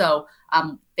proposals. So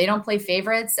they don't play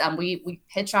favorites. We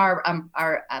pitch our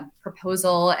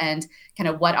proposal and kind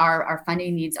of what our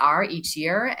funding needs are each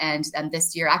year. And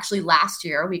this year, actually last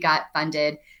year, we got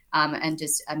funded. And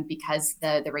just because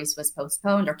the race was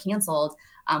postponed or canceled,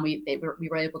 we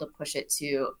were able to push it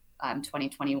to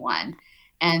 2021.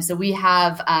 And so we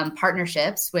have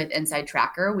partnerships with Inside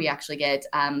Tracker. We actually get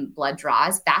blood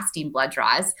draws, fasting blood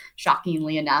draws.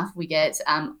 Shockingly enough, we get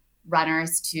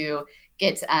runners to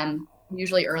get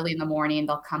usually early in the morning.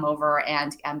 They'll come over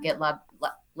and get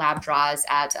lab draws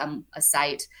at a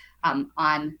site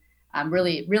on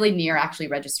really, really near actually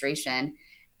registration.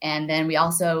 And then we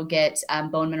also get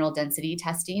bone mineral density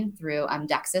testing through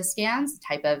DEXA scans,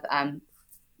 type of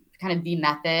kind of the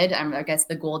method, I guess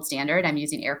the gold standard. I'm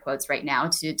using air quotes right now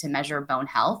to measure bone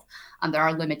health. There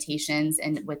are limitations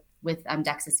with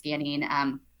DEXA scanning,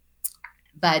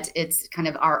 but it's kind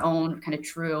of our own kind of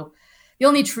the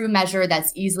only true measure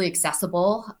that's easily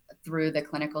accessible through the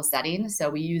clinical setting. So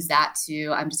we use that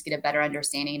to just get a better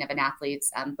understanding of an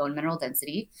athlete's bone mineral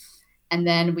density. And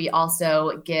then we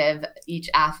also give each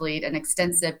athlete an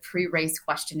extensive pre-race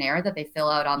questionnaire that they fill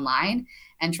out online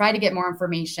and try to get more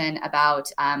information about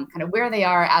kind of where they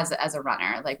are as a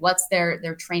runner, like what's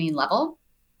their training level,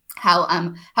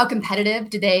 how competitive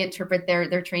do they interpret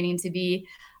their training to be,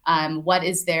 what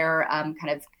is their kind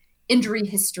of injury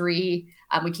history.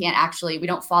 We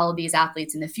don't follow these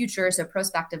athletes in the future, so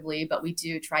prospectively, but we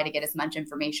do try to get as much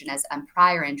information as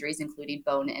prior injuries, including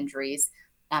bone injuries,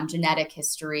 genetic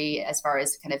history, as far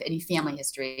as kind of any family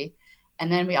history. And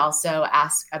then we also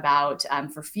ask about,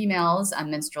 for females,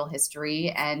 menstrual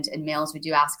history, and in males, we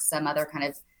do ask some other kind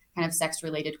of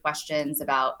sex-related questions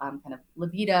about kind of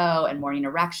libido and morning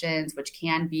erections, which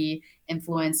can be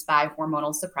influenced by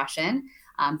hormonal suppression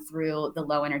through the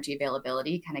low energy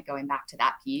availability, kind of going back to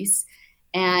that piece.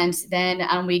 And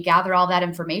then we gather all that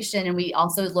information, and we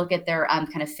also look at their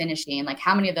kind of finishing, like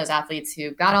how many of those athletes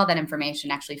who got all that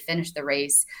information actually finished the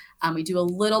race. We do a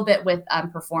little bit with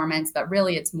performance, but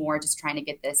really it's more just trying to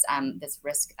get this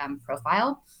risk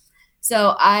profile.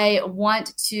 So I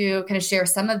want to kind of share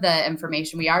some of the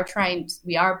information. We've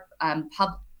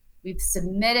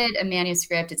submitted a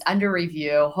manuscript. It's under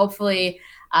review. Hopefully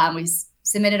we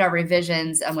submitted our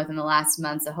revisions within the last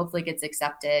month, so hopefully it gets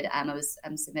accepted. It was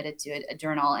submitted to a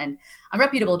journal, and a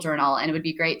reputable journal, and it would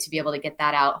be great to be able to get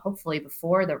that out hopefully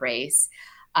before the race.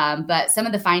 But some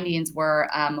of the findings were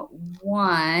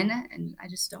one, and I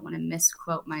just don't want to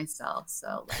misquote myself.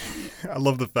 So I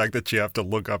love the fact that you have to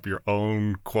look up your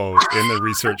own quote in the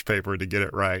research paper to get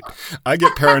it right. I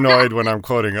get paranoid when I'm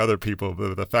quoting other people,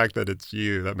 but the fact that it's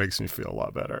you, that makes me feel a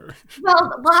lot better.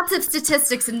 Well, lots of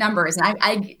statistics and numbers,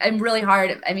 and I'm really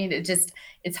hard. I mean,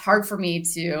 it's hard for me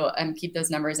to keep those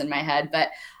numbers in my head, but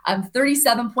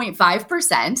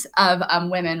 37.5%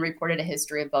 of women reported a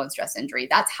history of bone stress injury.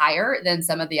 That's higher than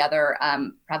some of the other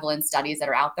prevalent studies that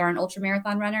are out there on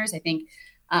ultramarathon runners. I think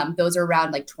those are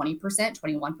around like 20%,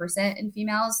 21% in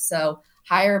females. So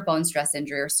higher bone stress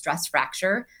injury or stress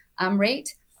fracture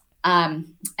rate.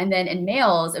 And then in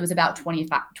males, it was about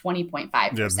 20.5%. Yeah,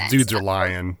 the dudes are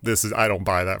lying. I don't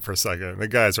buy that for a second. The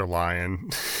guys are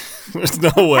lying. There's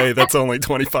no way that's only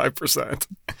 25%.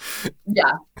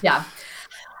 Yeah.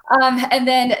 And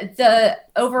then the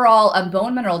overall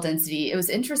bone mineral density, it was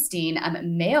interesting.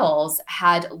 Males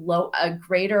had a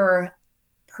greater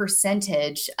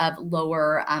percentage of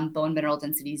lower bone mineral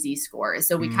density Z-scores.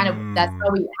 So we that's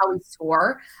how we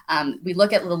score. We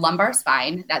look at the lumbar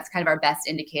spine. That's kind of our best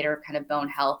indicator of kind of bone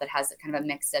health. It has kind of a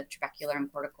mix of trabecular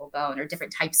and cortical bone, or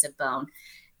different types of bone.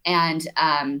 And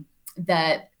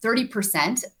the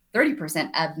 30%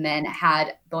 of men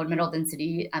had bone mineral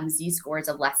density Z-scores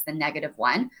of less than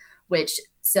 -1,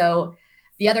 so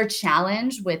the other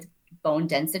challenge with bone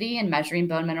density and measuring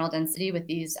bone mineral density with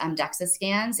these DEXA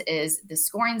scans is the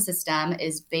scoring system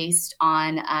is based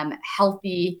on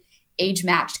healthy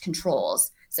age-matched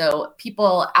controls. So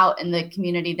people out in the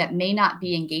community that may not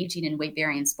be engaging in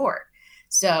weight-bearing sport.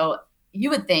 So you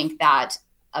would think that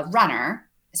a runner,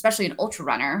 especially an ultra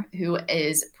runner who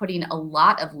is putting a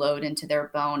lot of load into their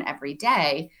bone every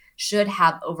day, should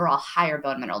have overall higher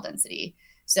bone mineral density.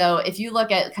 So if you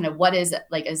look at kind of what is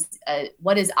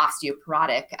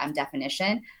osteoporotic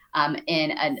definition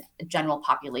in a general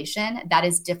population, that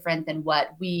is different than what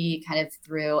we kind of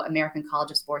through American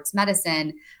College of Sports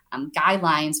Medicine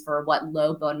guidelines for what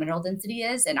low bone mineral density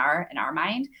is in our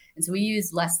mind. And so we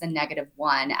use less than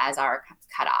 -1 as our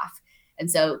cutoff. And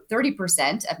so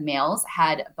 30% of males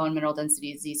had bone mineral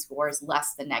density Z-scores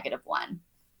less than -1.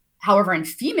 However, in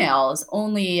females,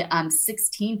 only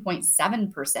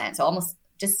 16.7%, so almost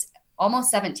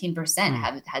 17%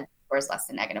 had scores less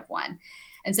than -1.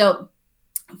 And so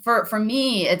for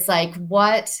me, it's like,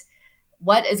 what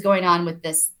is going on with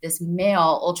this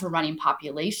male ultra running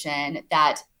population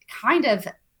that kind of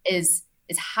is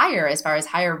higher as far as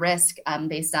higher risk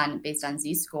based on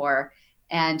Z-score,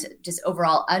 and just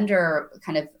overall under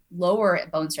kind of lower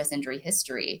bone stress injury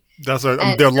history. That's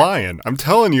right. They're lying. I'm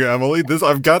telling you, Emily,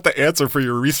 I've got the answer for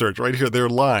your research right here. They're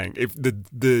lying. If a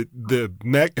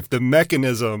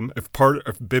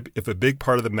big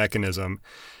part of the mechanism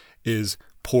is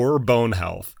poor bone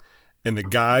health, and the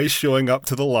guys showing up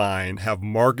to the line have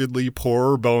markedly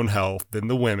poorer bone health than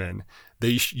the women,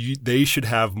 they should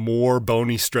have more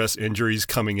bony stress injuries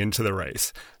coming into the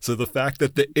race. So the fact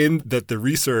that the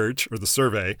research or the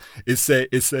survey is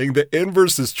saying the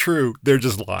inverse is true, they're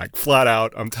just lying flat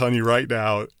out. I'm telling you right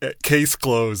now, case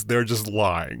closed. They're just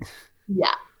lying.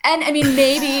 Yeah. And I mean,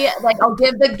 maybe like I'll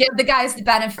give the guys the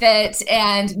benefit,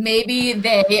 and maybe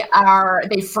they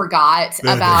forgot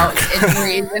about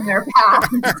injuries in their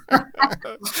past.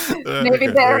 maybe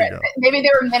they were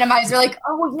minimized. They're like,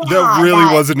 oh yeah, that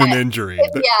really wasn't an injury.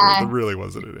 That really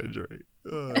wasn't an injury.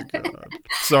 Oh God.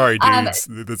 Sorry, dudes.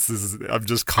 This is I'm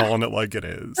just calling it like it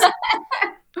is.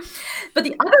 But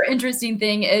the other interesting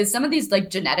thing is some of these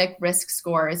like genetic risk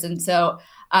scores, and so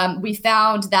we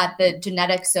found that the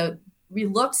genetics. So we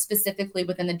looked specifically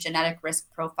within the genetic risk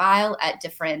profile at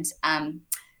different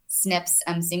SNPs,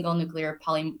 single nuclear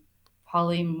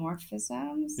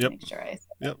polymorphisms. Yep. Make sure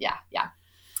yep. Yeah.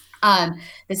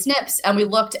 The SNPs, and we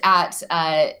looked at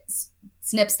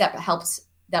SNPs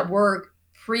that were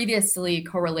previously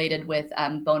correlated with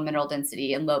bone mineral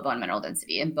density and low bone mineral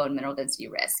density and bone mineral density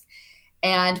risk.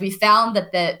 And we found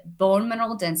that the bone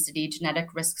mineral density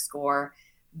genetic risk score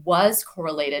was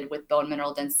correlated with bone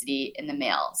mineral density in the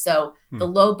male. So the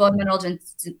low bone mineral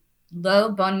density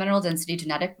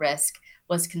genetic risk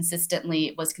was consistent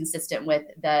with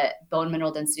the bone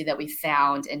mineral density that we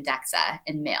found in DEXA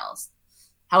in males.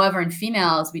 However, in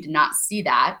females, we did not see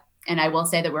that. And I will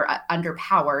say that we're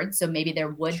underpowered. So maybe there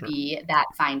would be that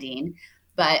finding.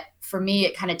 But for me,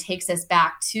 it kind of takes us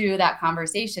back to that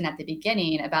conversation at the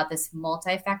beginning about this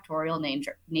multifactorial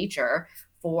nature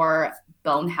for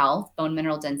bone health, bone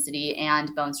mineral density,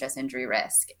 and bone stress injury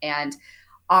risk. And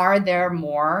are there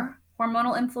more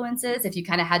hormonal influences? If you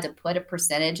kind of had to put a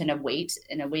percentage and a weight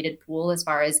in a weighted pool as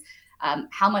far as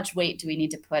how much weight do we need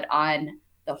to put on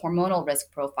the hormonal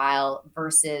risk profile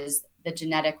versus the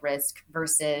genetic risk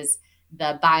versus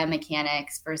the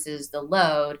biomechanics versus the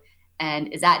load,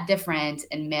 and is that different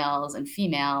in males and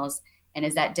females? And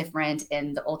is that different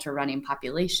in the ultra running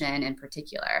population in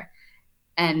particular?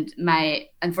 And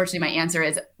unfortunately, my answer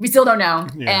is we still don't know.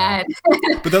 Yeah.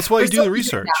 But that's why you do the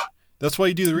research. That's why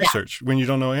you do the research when you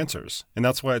don't know answers. And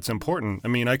that's why it's important. I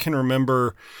mean, I can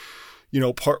remember,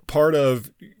 part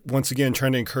of, once again,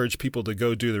 trying to encourage people to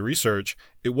go do the research.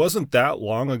 It wasn't that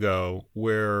long ago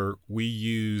where we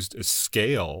used a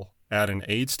scale at an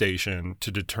aid station to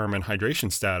determine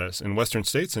hydration status. In Western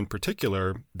states in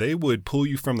particular, they would pull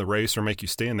you from the race or make you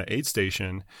stay in the aid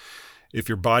station if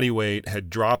your body weight had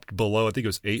dropped below, I think it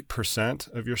was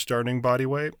 8% of your starting body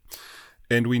weight.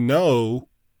 And we know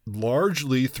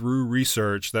largely through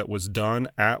research that was done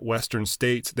at Western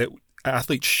states that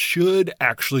athletes should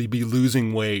actually be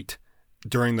losing weight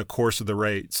during the course of the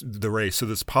race. So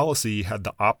this policy had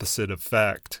the opposite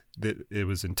effect that it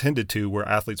was intended to, where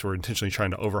athletes were intentionally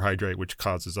trying to overhydrate, which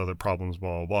causes other problems,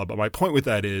 blah, blah, blah. But my point with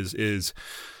that is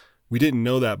we didn't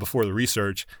know that before the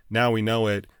research. Now we know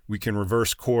it. We can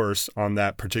reverse course on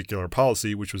that particular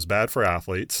policy, which was bad for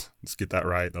athletes. Let's get that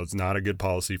right. That was not a good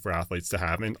policy for athletes to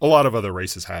have. And a lot of other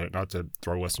races had it, not to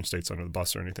throw Western states under the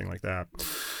bus or anything like that.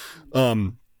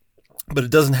 But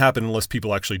it doesn't happen unless people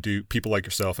like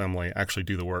yourself, Emily, actually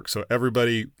do the work. So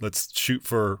everybody, let's shoot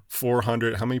for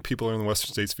 400. How many people are in the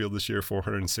Western States field this year?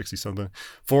 460 something.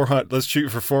 400. Let's shoot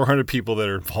for 400 people that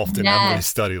are involved in Emily's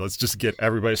study. Let's just get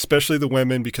everybody, especially the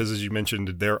women, because as you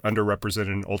mentioned, they're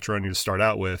underrepresented in ultra running to start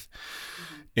out with,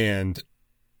 and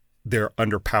they're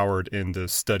underpowered in the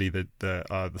study that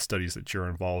the studies that you're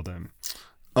involved in.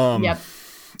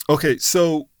 Okay,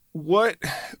 so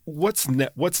what's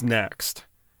next?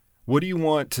 What do you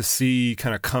want to see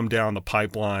kind of come down the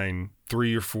pipeline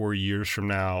 3 or 4 years from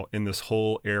now in this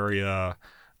whole area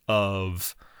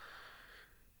of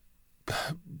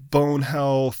bone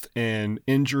health and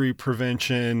injury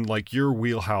prevention, like your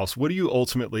wheelhouse? What do you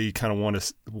ultimately kind of want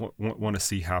to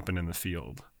see happen in the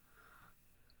field?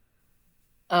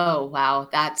 Oh, wow.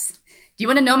 Do you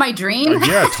want to know my dream?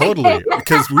 Yeah, totally.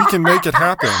 Because we can make it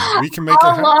happen.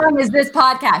 How long is this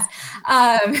podcast?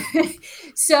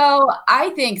 So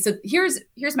I think, here's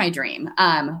my dream.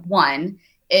 One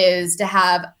is to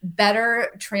have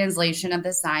better translation of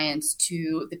the science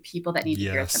to the people that need to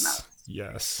hear it the most.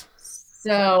 Yes.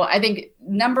 So I think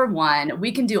number one,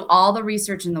 we can do all the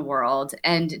research in the world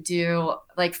and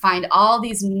find all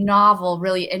these novel,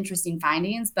 really interesting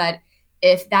findings. But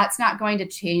if that's not going to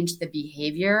change the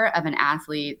behavior of an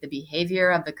athlete, the behavior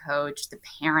of the coach, the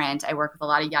parent, I work with a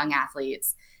lot of young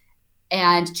athletes,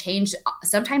 and change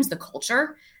sometimes the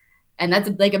culture. And that's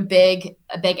like a big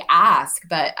ask,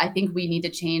 but I think we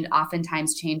need to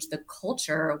oftentimes change the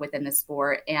culture within the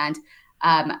sport. And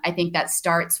I think that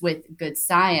starts with good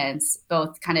science,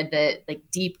 both kind of the like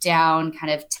deep down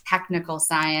kind of technical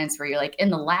science where you're like in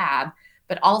the lab,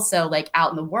 but also like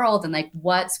out in the world and like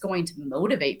what's going to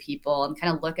motivate people and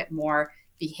kind of look at more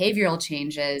behavioral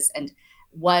changes and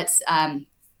what's kind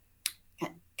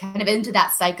of into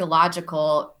that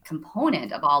psychological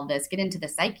component of all this, get into the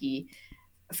psyche.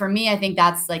 For me, I think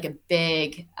that's like a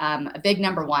big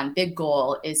number one, big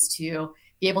goal is to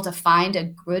be able to find a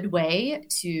good way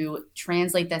to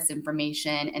translate this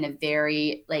information in a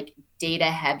very like data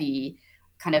heavy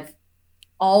kind of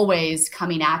always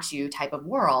coming at you type of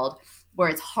world where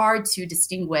it's hard to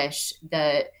distinguish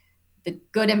the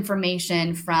good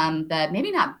information from the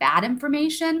maybe not bad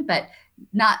information, but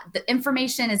not the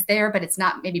information is there, but it's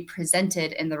not maybe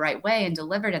presented in the right way and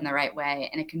delivered in the right way.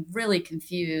 And it can really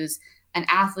confuse an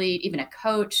athlete, even a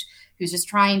coach who's just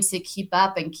trying to keep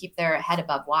up and keep their head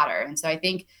above water. And so I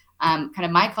think kind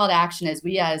of my call to action is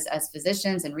we as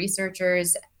physicians and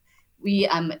researchers,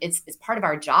 it's part of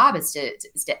our job is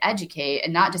to educate,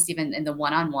 and not just even in the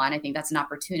one-on-one. I think that's an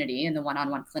opportunity in the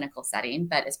one-on-one clinical setting.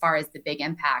 But as far as the big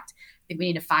impact, I think we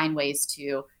need to find ways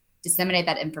to disseminate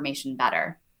that information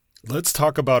better. Let's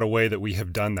talk about a way that we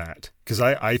have done that, because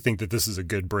I think that this is a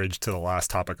good bridge to the last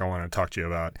topic I want to talk to you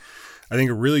about. I think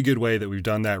a really good way that we've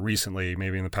done that recently,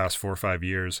 maybe in the past 4 or 5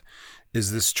 years,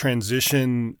 is this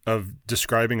transition of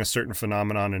describing a certain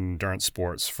phenomenon in endurance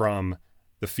sports from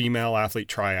the female athlete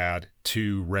triad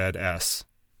to Red S.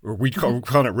 Or we're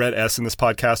calling it Red S in this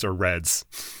podcast, or Reds.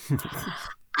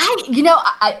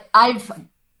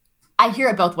 I hear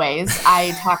it both ways.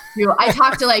 I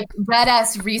talk to like Red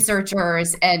S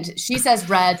researchers, and she says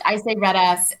Reds, I say Red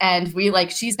S, and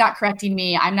she's not correcting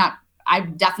me.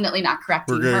 I'm definitely not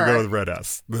correcting her. We're going to go with Red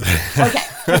S. Okay.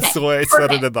 That's the way I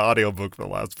said it in the audiobook for the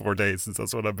last 4 days, since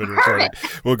that's what I've been recording.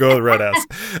 We'll go with Red S.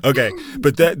 Okay.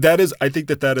 But I think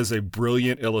that is a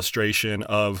brilliant illustration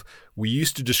of, we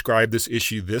used to describe this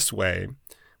issue this way.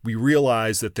 We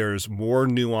realize that there's more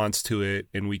nuance to it,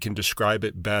 and we can describe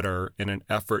it better in an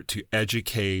effort to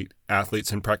educate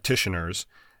athletes and practitioners.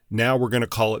 Now we're going to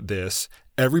call it this.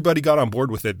 Everybody got on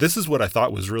board with it. This is what I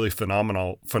thought was really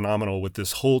phenomenal with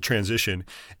this whole transition,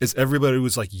 is everybody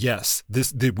was like, yes,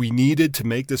 we needed to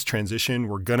make this transition.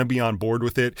 We're going to be on board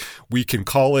with it. We can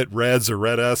call it Reds or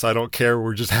Red S. I don't care.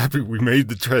 We're just happy we made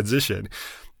the transition.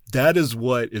 That is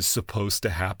what is supposed to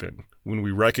happen. When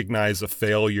we recognize a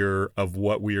failure of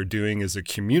what we are doing as a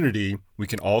community, we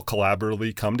can all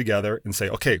collaboratively come together and say,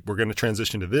 okay, we're going to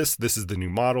transition to this. This is the new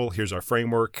model. Here's our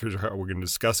framework. Here's how we're going to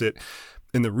discuss it.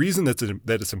 And the reason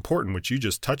that it's important, which you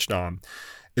just touched on,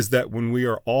 is that when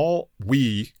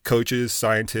we coaches,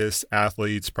 scientists,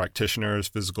 athletes, practitioners,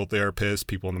 physical therapists,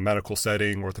 people in the medical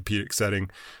setting, orthopedic setting,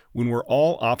 when we're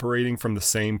all operating from the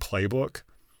same playbook,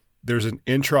 there's an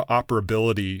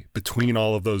intraoperability between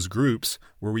all of those groups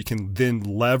where we can then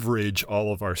leverage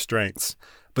all of our strengths.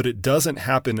 But it doesn't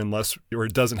happen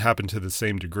it doesn't happen to the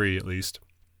same degree, at least,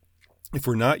 if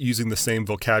we're not using the same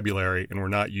vocabulary and we're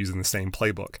not using the same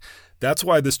playbook. That's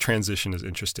why this transition is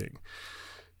interesting.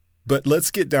 But let's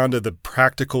get down to the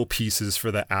practical pieces for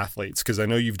the athletes, because I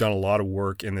know you've done a lot of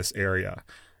work in this area.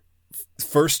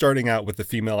 First, starting out with the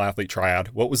female athlete triad,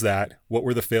 what was that? What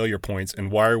were the failure points?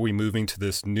 And why are we moving to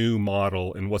this new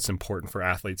model? And what's important for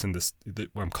athletes in this?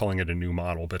 I'm calling it a new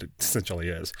model, but it essentially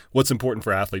is. What's important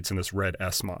for athletes in this Red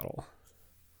S model?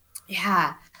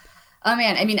 Yeah. Oh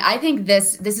man. I mean, I think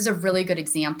this is a really good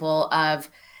example of,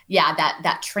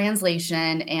 that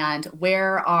translation, and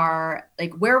where are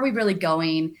we really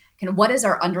going? Kind of what is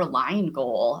our underlying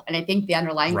goal? And I think the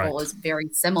underlying goal is very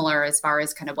similar as far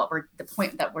as kind of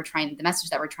the message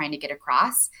that we're trying to get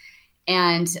across.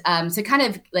 And to kind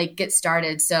of get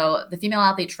started. So the female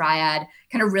athlete triad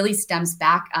kind of really stems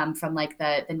back from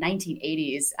the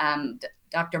 1980s.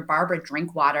 Dr. Barbara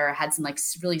Drinkwater had some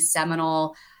really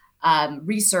seminal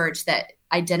research that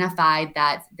identified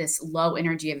that this low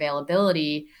energy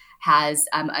availability has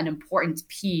an important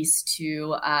piece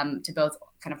to both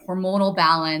kind of hormonal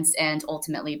balance and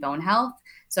ultimately bone health.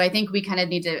 So I think we kind of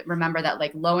need to remember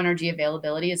that low energy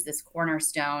availability is this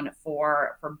cornerstone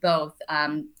for both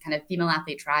kind of female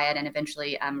athlete triad and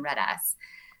eventually Red S.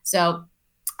 So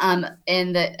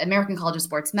in the American College of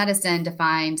Sports Medicine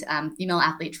defined female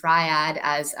athlete triad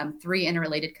as 3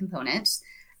 interrelated components.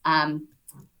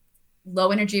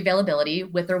 Low energy availability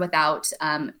with or without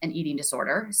an eating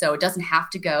disorder. So it doesn't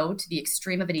have to go to the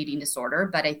extreme of an eating disorder,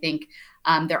 but I think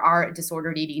there are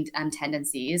disordered eating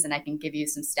tendencies. And I can give you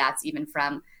some stats even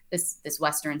from this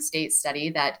Western States study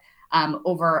that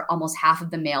over almost half of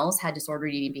the males had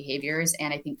disordered eating behaviors.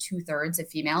 And I think 2/3 of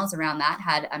females around that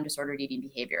had disordered eating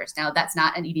behaviors. Now, that's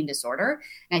not an eating disorder.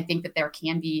 And I think that there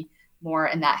can be more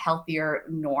in that healthier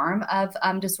norm of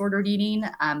disordered eating.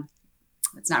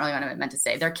 That's not really what I meant to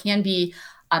say. There can be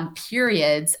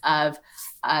periods of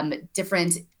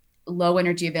different low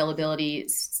energy availability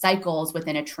cycles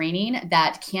within a training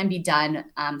that can be done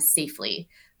safely.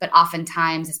 But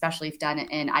oftentimes, especially if done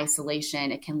in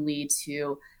isolation, it can lead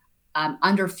to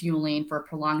underfueling for a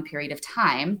prolonged period of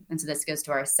time. And so this goes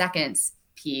to our second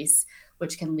piece,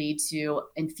 which can lead to,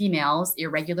 in females,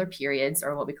 irregular periods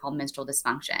or what we call menstrual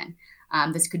dysfunction.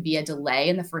 This could be a delay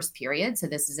in the first period. So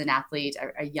this is an athlete,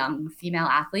 a young female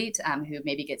athlete who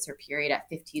maybe gets her period at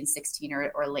 15, 16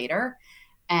 or later.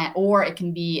 Or it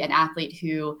can be an athlete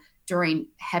who during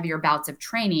heavier bouts of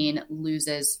training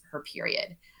loses her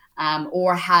period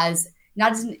or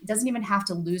doesn't even have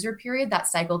to lose her period. That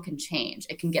cycle can change.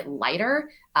 It can get lighter.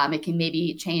 It can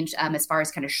maybe change as far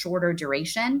as kind of shorter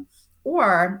duration.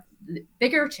 Or the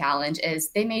bigger challenge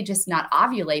is they may just not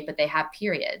ovulate, but they have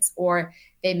periods. Or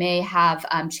they may have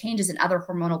changes in other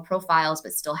hormonal profiles,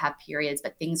 but still have periods,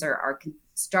 but things are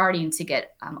starting to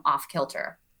get off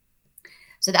kilter.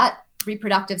 So that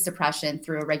reproductive suppression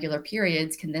through irregular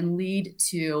periods can then lead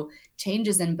to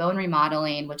changes in bone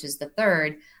remodeling, which is the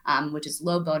third, which is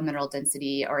low bone mineral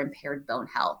density or impaired bone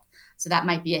health. So that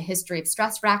might be a history of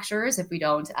stress fractures if we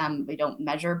don't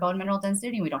measure bone mineral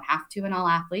density. We don't have to in all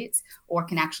athletes, or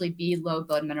can actually be low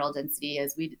bone mineral density,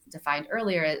 as we defined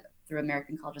earlier through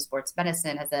American College of Sports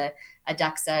Medicine, as a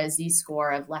DEXA Z-score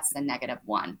of less than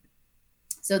 -1.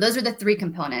 So those are the three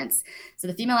components. So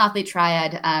the female athlete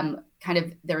triad,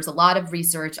 there's a lot of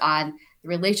research on the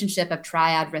relationship of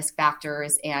triad risk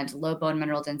factors and low bone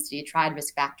mineral density, triad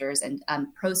risk factors, and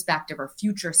prospective or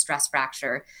future stress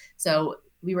fracture. So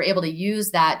we were able to use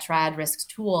that triad risk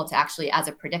tool to actually, as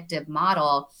a predictive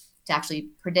model, to actually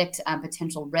predict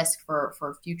potential risk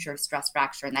for future stress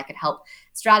fracture. And that could help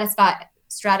stratify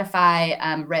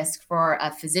risk for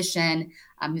a physician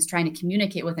who's trying to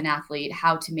communicate with an athlete,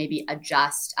 how to maybe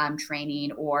adjust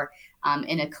training, or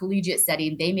in a collegiate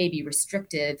setting, they may be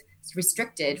restricted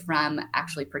from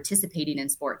actually participating in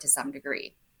sport to some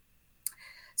degree.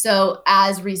 So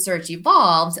as research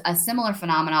evolved, a similar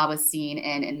phenomena was seen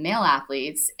in male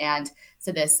athletes. And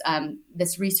so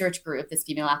this research group, this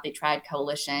Female Athlete Triad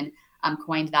Coalition,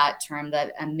 coined that term,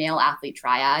 the male athlete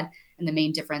triad. And the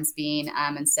main difference being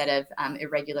instead of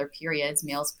irregular periods,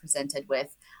 males presented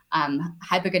with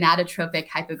hypogonadotropic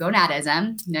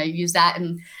hypogonadism. You use that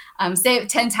and say it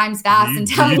 10 times fast.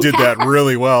 You did that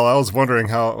really well. I was wondering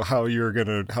how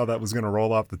that was gonna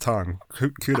roll off the tongue.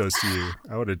 Kudos to you.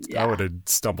 I would have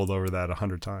stumbled over that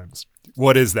 100 times.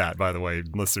 What is that, by the way?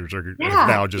 Listeners have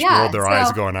now just rolled their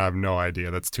eyes going, I have no idea.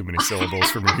 That's too many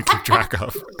syllables for me to keep track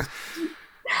of.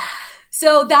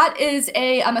 So that is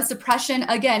a suppression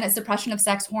of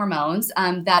sex hormones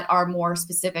that are more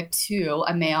specific to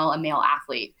a male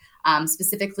athlete.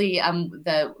 Specifically,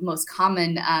 the most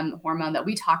common hormone that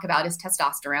we talk about is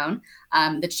testosterone.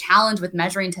 The challenge with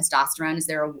measuring testosterone is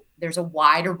there's a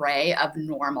wide array of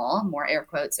normal, more air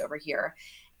quotes over here.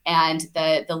 And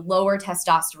the lower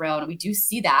testosterone, we do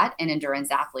see that in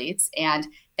endurance athletes, and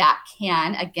that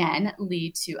can, again,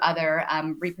 lead to other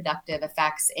reproductive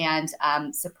effects and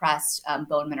suppressed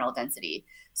bone mineral density.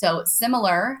 So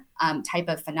similar type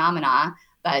of phenomena,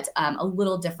 but a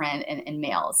little different in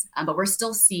males. But we're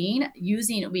still seeing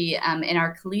in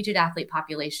our collegiate athlete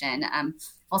population,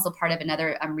 also part of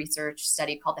another research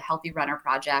study called the Healthy Runner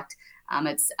Project.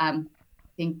 It's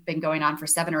been going on for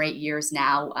 7 or 8 years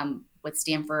now with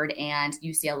Stanford and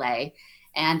UCLA.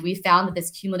 And we found that this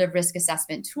cumulative risk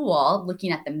assessment tool,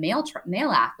 looking at the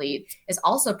male athlete, is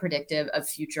also predictive of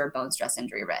future bone stress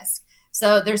injury risk.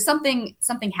 So there's something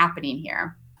happening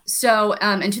here. So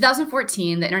in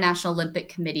 2014, the International Olympic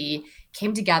Committee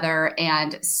came together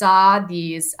and saw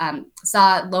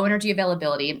low energy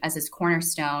availability as its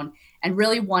cornerstone, and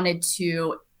really wanted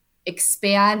to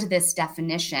expand this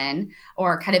definition,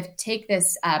 or kind of take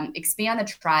this, expand the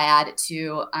triad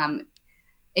to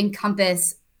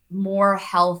encompass more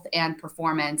health and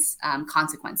performance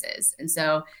consequences. And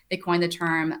so they coined the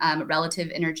term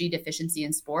relative energy deficiency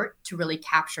in sport to really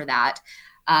capture that.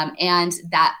 And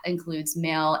that includes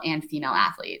male and female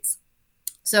athletes.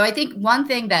 So I think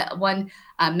one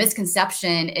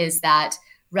misconception is that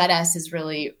RED-S is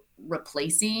really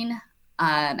replacing,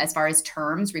 as far as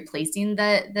terms, replacing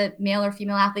the male or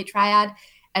female athlete triad.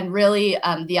 And really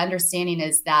the understanding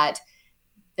is that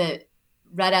the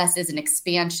RED-S is an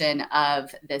expansion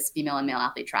of this female and male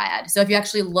athlete triad. So if you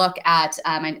actually look at,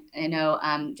 I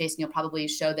know, Jason, you'll probably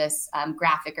show this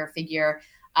graphic or figure,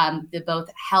 the both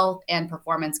health and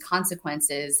performance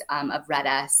consequences of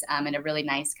RED-S in a really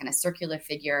nice kind of circular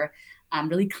figure.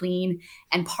 really clean.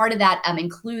 And part of that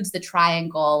includes the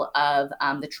triangle of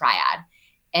the triad.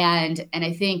 And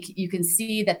I think you can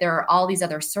see that there are all these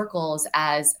other circles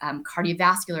as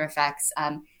cardiovascular effects,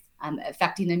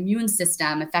 affecting the immune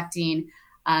system, affecting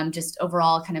just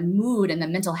overall kind of mood and the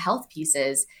mental health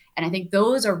pieces. And I think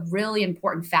those are really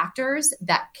important factors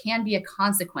that can be a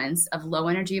consequence of low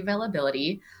energy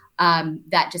availability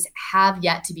that just have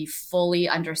yet to be fully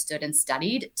understood and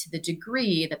studied to the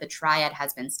degree that the triad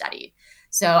has been studied.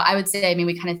 So I would say,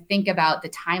 we kind of think about the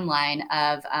timeline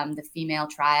of the female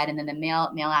triad and then the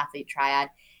male athlete triad.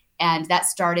 And that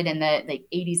started in the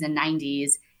 80s and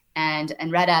 90s. And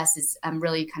Red-S is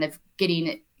really kind of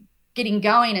getting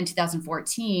going in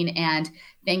 2014. And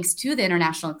thanks to the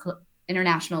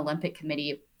International Olympic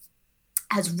Committee,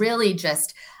 has really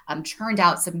just churned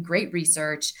out some great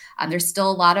research. There's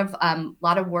still a lot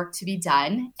of work to be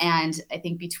done, and I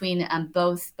think between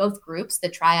both groups, the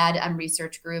Triad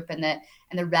research group and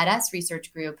the Red-S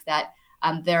research group, that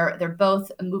they're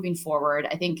both moving forward.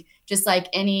 I think just like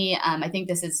any, I think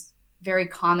this is very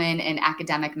common in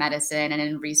academic medicine and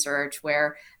in research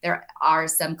where there are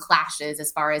some clashes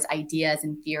as far as ideas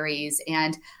and theories,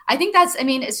 and I think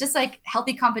it's just like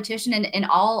healthy competition in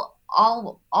all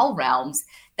realms,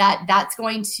 that's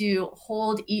going to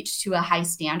hold each to a high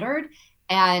standard.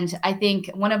 And I think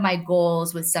one of my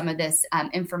goals with some of this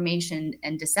information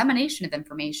and dissemination of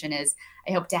information is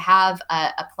I hope to have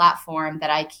a platform that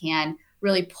I can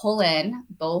really pull in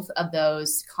both of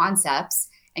those concepts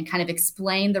and kind of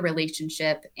explain the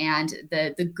relationship and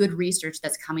the good research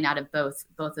that's coming out of both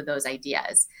of those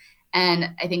ideas.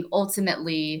 And I think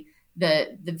ultimately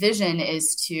the vision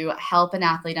is to help an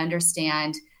athlete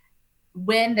understand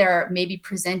when they're maybe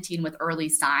presenting with early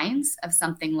signs of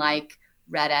something like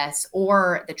Red-S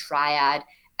or the triad,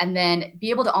 and then be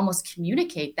able to almost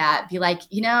communicate that, be like,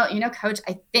 coach,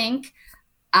 I think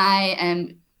I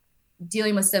am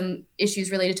dealing with some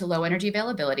issues related to low energy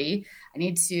availability. I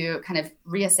need to kind of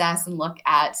reassess and look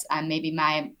at maybe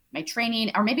my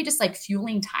training, or maybe just like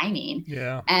fueling timing,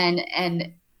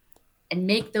 and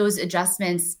make those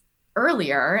adjustments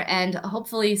earlier and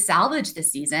hopefully salvage the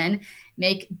season,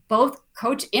 make both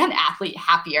coach and athlete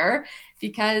happier,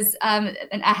 because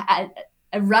a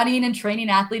running and training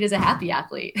athlete is a happy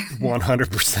athlete.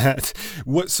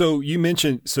 100%. So you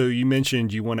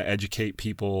mentioned you want to educate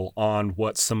people on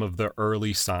what some of the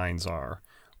early signs are.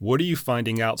 What are you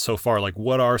finding out so far? Like,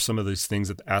 what are some of these things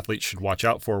that the athletes should watch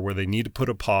out for, where they need to put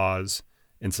a pause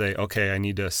and say, okay, I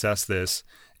need to assess this.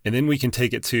 And then we can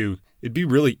take it to, it'd be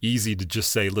really easy to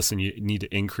just say, listen, you need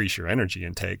to increase your energy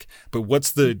intake. But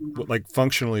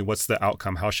functionally, what's the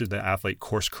outcome? How should the athlete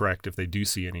course correct if they do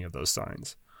see any of those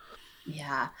signs?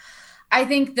 Yeah. I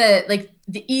think that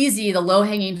the low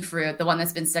hanging fruit, the one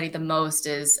that's been studied the most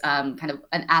is kind of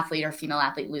an athlete or female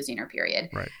athlete losing her period.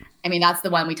 Right. That's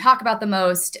the one we talk about the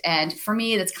most. And for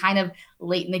me, that's kind of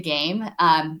late in the game.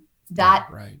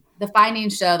 The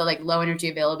findings show that low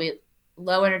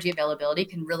energy availability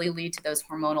can really lead to those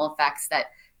hormonal effects that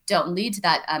don't lead to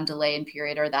that delay in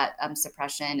period or that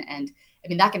suppression. And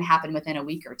that can happen within a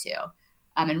week or two,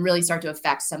 and really start to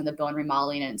affect some of the bone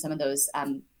remodeling and some of those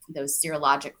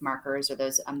serologic markers or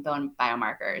those bone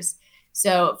biomarkers.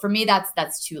 So for me,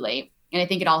 that's too late. And I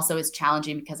think it also is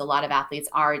challenging because a lot of athletes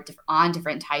are on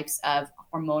different types of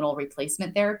hormonal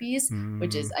replacement therapies,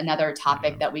 which is another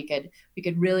topic that we could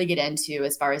really get into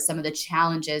as far as some of the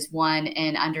challenges, one,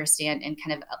 in understand and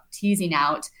kind of teasing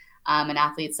out an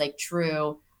athlete's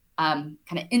true kind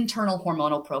of internal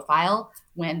hormonal profile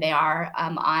when they are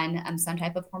on some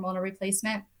type of hormonal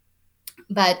replacement.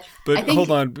 But I think,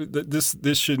 hold on,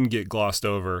 this shouldn't get glossed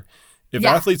over. If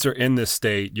athletes are in this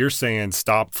state, you're saying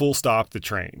full stop the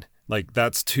train.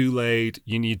 That's too late.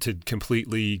 You need to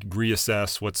completely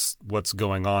reassess what's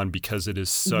going on, because it is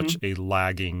such a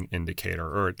lagging indicator,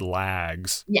 or it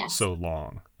lags so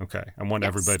long. Okay. I want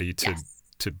everybody to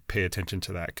pay attention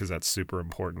to that, because that's super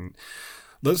important.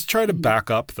 Let's try to back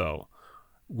up though.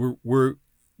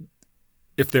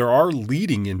 If there are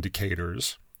leading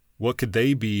indicators, what could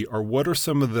they be, or what are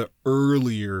some of the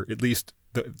earlier, at least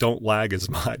that don't lag as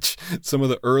much, some of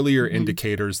the earlier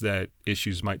indicators that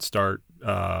issues might start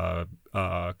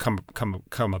come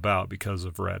about because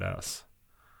of Red-S?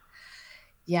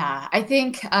 Yeah, I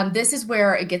think this is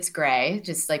where it gets gray,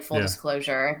 just full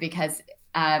disclosure, because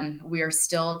we are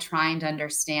still trying to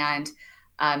understand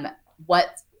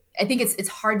what. I think it's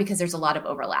hard because there's a lot of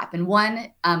overlap. And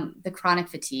one, the chronic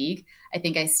fatigue, I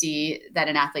think I see that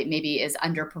an athlete maybe is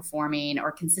underperforming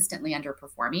or consistently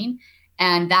underperforming.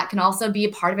 And that can also be a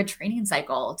part of a training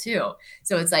cycle too.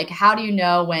 So it's how do you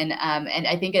know when, and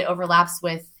I think it overlaps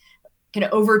with kind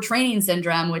of overtraining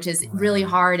syndrome, which is really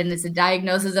hard. And this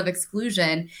diagnosis of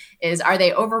exclusion is, are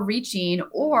they overreaching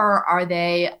or are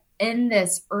they in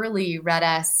this early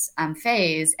RED-S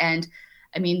phase? And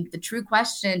I mean, the true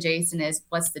question, Jason, is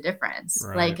what's the difference?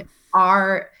 Right.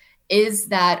 Like, is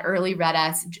that early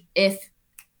RED-S, if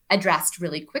addressed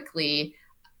really quickly,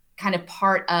 kind of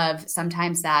part of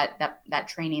sometimes that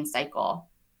training cycle?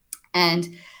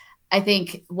 And I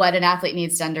think what an athlete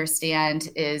needs to understand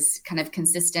is kind of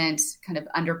consistent, kind of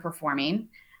underperforming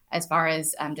as far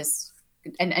as just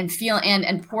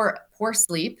and poor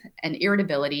sleep and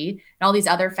irritability and all these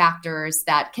other factors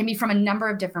that can be from a number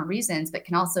of different reasons, but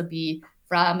can also be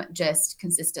from just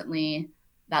consistently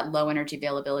that low energy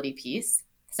availability piece.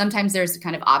 Sometimes there's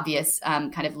kind of obvious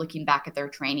kind of looking back at their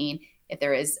training, if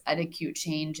there is an acute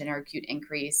change and or acute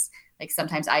increase. Like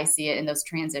sometimes I see it in those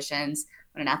transitions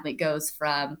when an athlete goes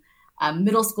from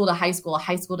middle school to high school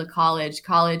to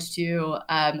college to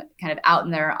kind of out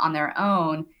on their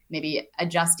own, maybe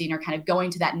adjusting or kind of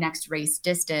going to that next race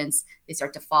distance, they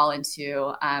start to fall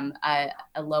into a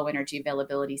low energy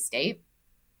availability state.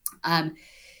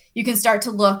 You can start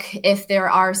to look if there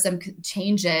are some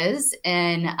changes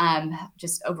in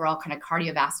just overall kind of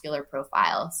cardiovascular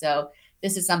profile. So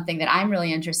this is something that I'm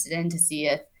really interested in to see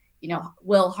if,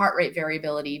 will heart rate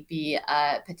variability be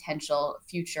a potential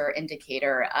future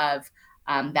indicator of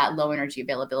that low energy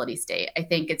availability state? I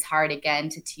think it's hard, again,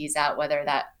 to tease out whether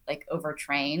that like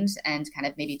overtrained and kind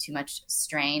of maybe too much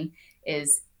strain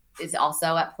is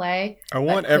also at play. I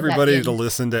want everybody to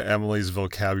listen to Emily's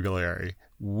vocabulary.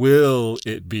 Will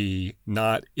it be,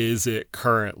 not is it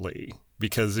currently?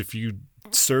 Because if you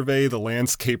survey the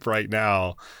landscape right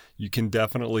now, you can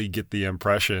definitely get the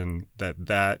impression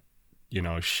that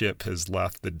ship has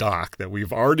left the dock, that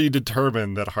we've already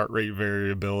determined that heart rate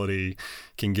variability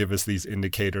can give us these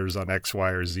indicators on X,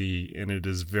 Y, or Z, and it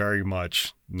is very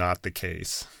much not the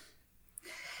case.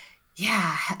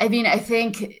 Yeah. I mean, I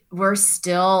think we're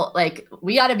still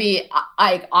we got to be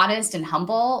honest and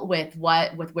humble with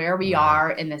where we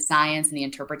are in the science and the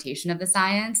interpretation of the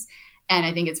science. And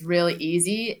I think it's really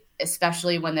easy,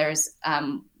 especially when there's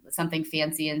something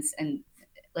fancy and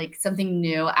like something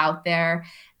new out there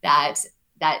that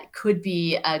could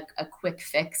be a quick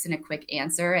fix and a quick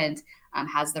answer and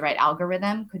has the right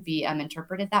algorithm, could be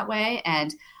interpreted that way.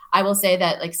 And I will say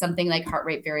that like something like heart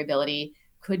rate variability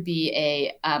could be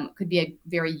a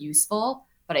very useful,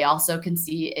 but I also can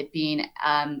see it being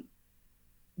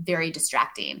very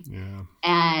distracting. Yeah.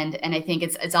 And I think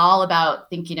it's all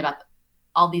about thinking about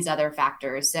all these other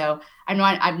factors. So I know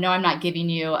I'm not giving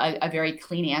you a very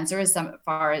clean answer as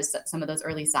far as some of those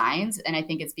early signs. And I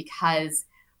think it's because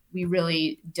we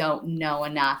really don't know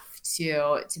enough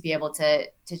to be able to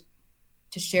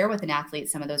share with an athlete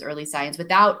some of those early signs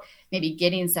without maybe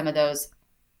getting some of those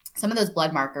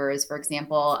blood markers, for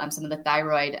example, some of the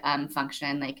thyroid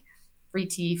function, like free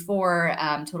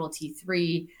T4, total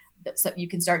T3. So you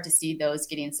can start to see those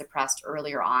getting suppressed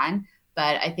earlier on.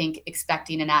 But I think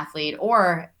expecting an athlete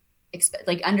or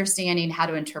understanding how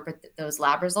to interpret those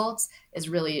lab results is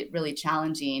really, really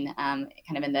challenging, kind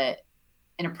of in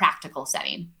a practical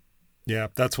setting. Yeah,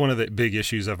 that's one of the big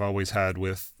issues I've always had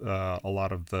with a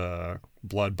lot of the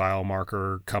blood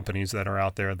biomarker companies that are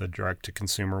out there, the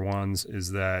direct-to-consumer ones,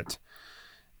 is that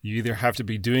you either have to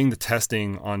be doing the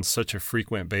testing on such a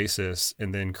frequent basis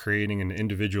and then creating an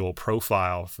individual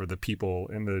profile for the people.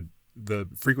 And the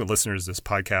frequent listeners to this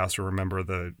podcast will remember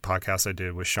the podcast I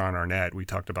did with Sean Arnett. We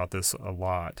talked about this a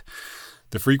lot.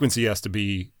 The frequency has to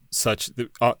be such that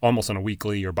almost on a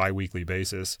weekly or biweekly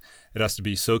basis. It has to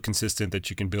be so consistent that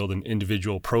you can build an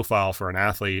individual profile for an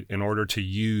athlete in order to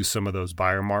use some of those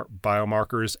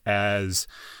biomarkers as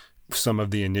some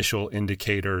of the initial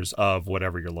indicators of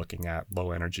whatever you're looking at: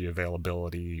 low energy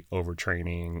availability,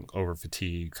 overtraining, over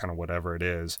fatigue, kind of whatever it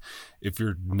is. If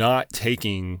you're not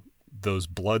taking those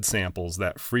blood samples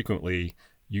that frequently,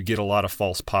 you get a lot of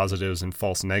false positives and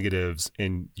false negatives,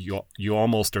 and you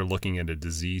almost are looking at a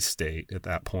disease state at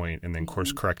that point, and then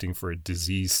course correcting for a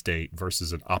disease state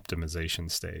versus an optimization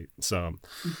state. So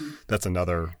that's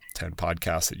another 10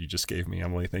 podcasts that you just gave me,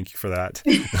 Emily. Thank you for that.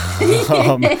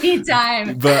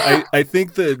 Anytime. But I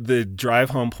think the drive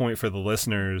home point for the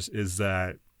listeners is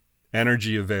that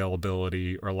energy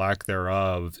availability or lack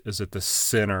thereof is at the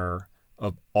center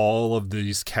of all of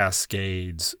these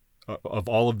cascades, of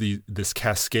all of this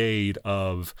cascade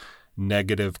of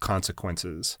negative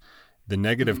consequences. The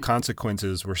negative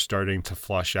consequences, we're starting to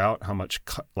flush out how much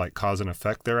cause and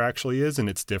effect there actually is, and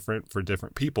it's different for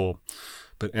different people.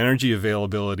 But energy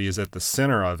availability is at the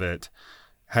center of it.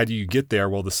 How do you get there?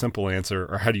 Well, the simple answer,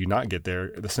 or how do you not get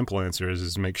there? The simple answer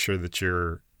is make sure that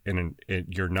you're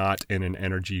you're not in an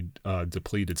energy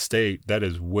depleted state, that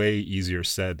is way easier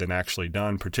said than actually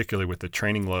done, particularly with the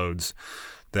training loads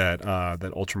that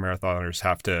ultramarathoners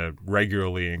have to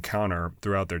regularly encounter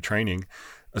throughout their training.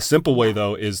 A simple way,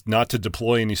 though, is not to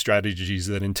deploy any strategies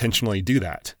that intentionally do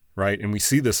that, right? And we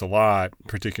see this a lot,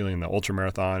 particularly in the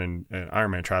ultramarathon and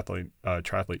Ironman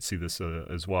triathletes see this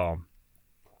as well,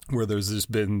 where there's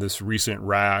been this recent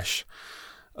rash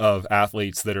of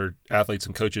athletes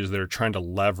and coaches that are trying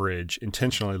to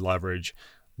intentionally leverage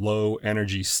low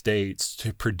energy states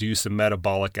to produce a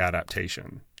metabolic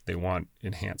adaptation. They want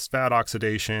enhanced fat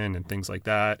oxidation and things like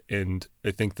that. And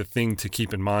I think the thing to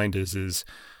keep in mind is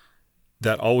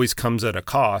that always comes at a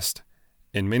cost.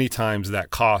 And many times that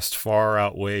cost far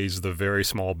outweighs the very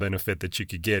small benefit that you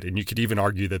could get. And you could even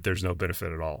argue that there's no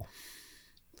benefit at all.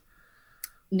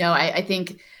 No, I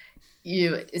think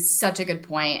is such a good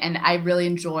point. And I really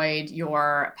enjoyed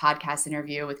your podcast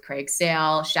interview with Craig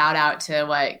Sale. Shout out to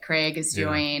what Craig is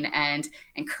doing and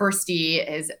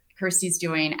Kirsty's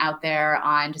doing out there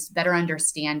on just better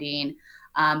understanding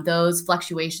those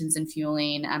fluctuations in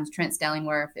fueling. Trent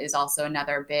Stellingwerff is also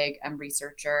another big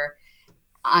researcher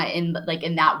in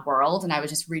that world. And I was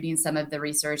just reading some of the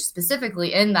research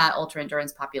specifically in that ultra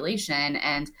endurance population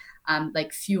and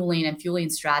fueling and fueling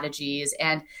strategies.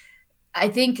 And I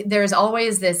think there's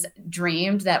always this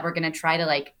dream that we're going to try to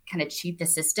kind of cheat the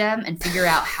system and figure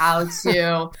out how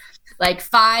to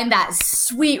find that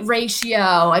sweet ratio.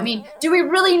 I mean, do we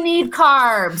really need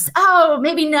carbs? Oh,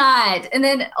 maybe not. And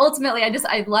then ultimately,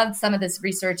 I loved some of this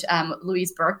research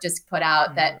Louise Burke just put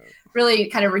out that really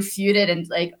kind of refuted and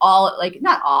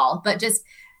not all, but just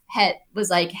was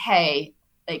like, hey,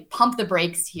 pump the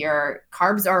brakes here.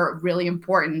 Carbs are really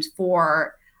important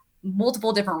for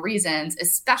multiple different reasons,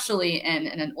 especially in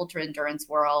an ultra endurance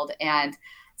world. And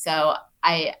so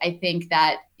I think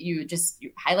that you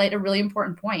highlight a really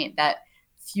important point that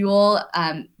fuel,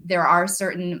 there are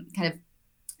certain kind of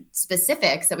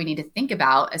specifics that we need to think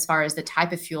about as far as the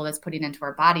type of fuel that's putting into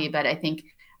our body. But I think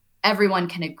everyone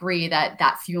can agree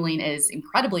that fueling is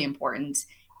incredibly important,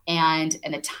 and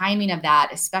the timing of that,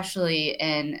 especially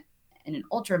in an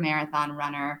ultra marathon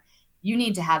runner, you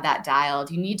need to have that dialed.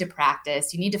 You need to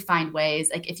practice. You need to find ways.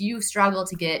 If you struggle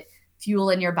to get fuel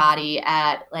in your body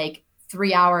at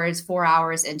 3 hours, 4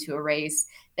 hours into a race,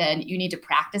 then you need to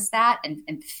practice that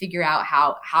and figure out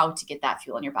how to get that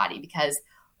fuel in your body, because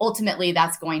ultimately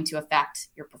that's going to affect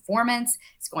your performance.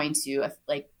 It's going to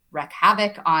wreak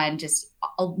havoc on just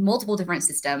multiple different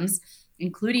systems,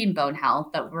 including bone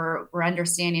health, that we're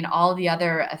understanding all the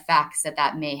other effects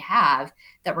that may have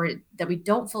that we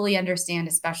don't fully understand,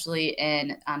 especially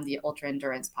in the ultra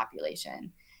endurance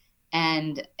population.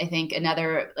 And I think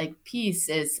another piece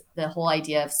is the whole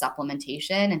idea of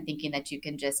supplementation and thinking that you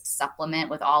can just supplement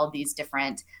with all of these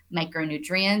different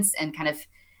micronutrients, and kind of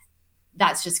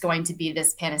that's just going to be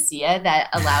this panacea that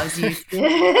allows you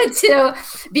to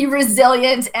be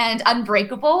resilient and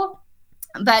unbreakable.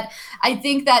 But I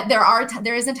think that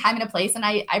there is a time and a place, and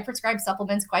I prescribe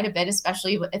supplements quite a bit,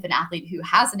 especially if an athlete who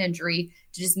has an injury,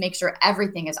 to just make sure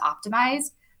everything is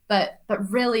optimized. But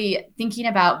really thinking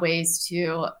about ways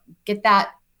to get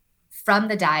that from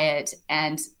the diet,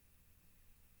 and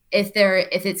if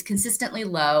it's consistently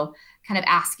low, kind of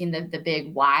asking the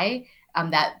big why.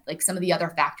 That some of the other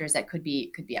factors that could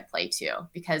be at play too,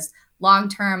 because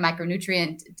long-term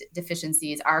micronutrient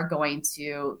deficiencies are going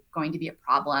to be a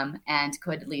problem and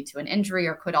could lead to an injury,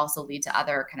 or could also lead to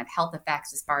other kind of health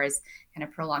effects as far as kind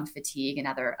of prolonged fatigue and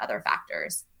other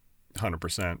factors.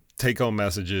 100%. Take-home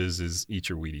messages is eat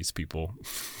your Wheaties, people.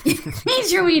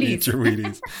 Eat your Wheaties. Eat your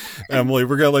Wheaties. Emily,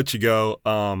 we're going to let you go.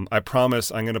 I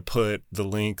promise I'm going to put the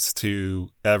links to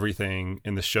everything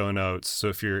in the show notes. So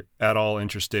if you're at all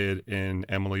interested in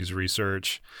Emily's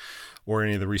research or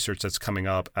any of the research that's coming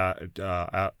up out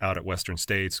at Western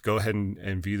States, go ahead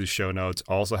and view the show notes.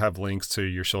 I also have links to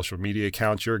your social media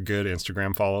accounts. You're a good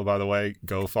Instagram follow, by the way.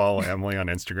 Go follow Emily on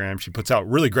Instagram. She puts out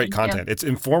really great content. It's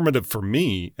informative for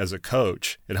me as a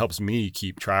coach. It helps me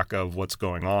keep track of what's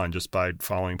going on just by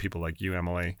following people like you,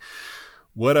 Emily.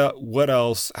 What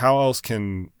else? How else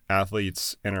can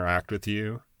athletes interact with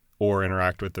you or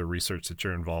interact with the research that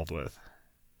you're involved with?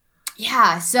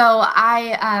 Yeah. So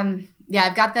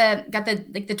I've got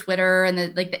the Twitter and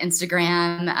the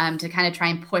Instagram to kind of try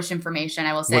and push information.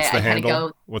 I will say, What's the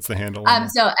handle?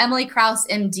 So Emily Kraus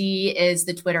MD is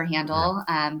the Twitter handle.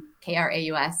 Yeah.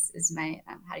 Kraus is my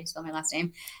how do you spell my last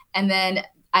name? And then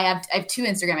I have two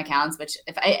Instagram accounts, which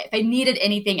if I needed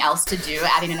anything else to do,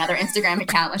 adding another Instagram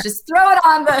account, let's just throw it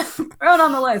on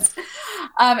the list.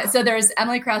 So there's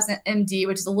Emily Kraus MD,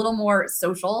 which is a little more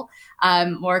social,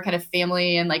 more kind of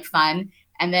family and fun.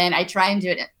 And then I try and do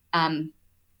it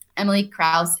Emily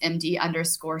Kraus, MD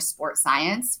 _sport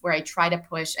science, where I try to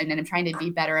push, and then I'm trying to be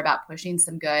better about pushing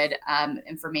some good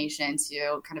information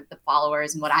to kind of the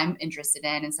followers and what I'm interested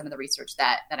in and some of the research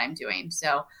that I'm doing.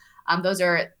 So those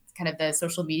are kind of the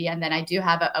social media. And then I do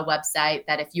have a website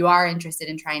that if you are interested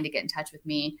in trying to get in touch with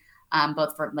me,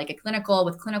 both for like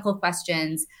with clinical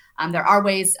questions, there are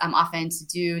ways often to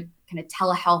do kind of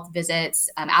telehealth visits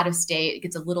out of state. It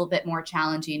gets a little bit more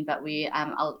challenging, but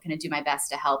I'll kind of do my best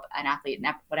to help an athlete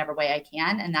in whatever way I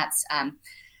can. And that's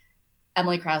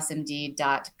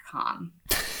emilykrausmd.com.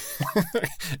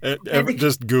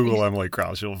 Just Google Emily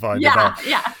Kraus. You'll find it out.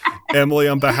 Yeah. Emily,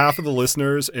 on behalf of the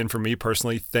listeners and for me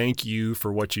personally, thank you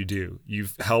for what you do.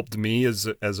 You've helped me as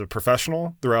a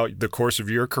professional throughout the course of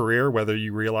your career, whether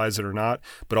you realize it or not,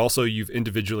 but also you've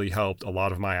individually helped a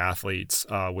lot of my athletes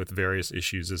with various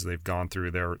issues as they've gone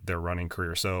through their running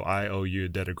career. So I owe you a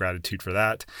debt of gratitude for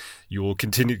that. You will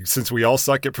continue, since we all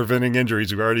suck at preventing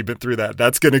injuries, we've already been through that.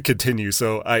 That's going to continue.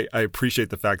 So I appreciate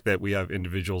the fact that we have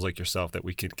individuals like yourself that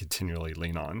we can continually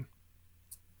lean on.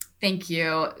 Thank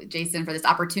you, Jason, for this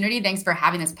opportunity. Thanks for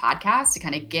having this podcast to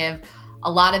kind of give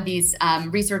a lot of these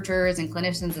researchers and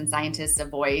clinicians and scientists a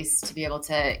voice to be able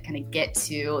to kind of get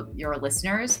to your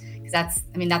listeners. Because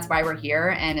that's why we're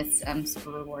here, and it's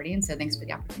super rewarding. So thanks for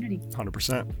the opportunity.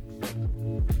 100%.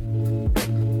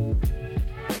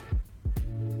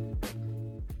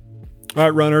 All right,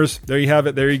 runners, there you have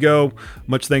it. There you go.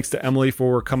 Much thanks to Emily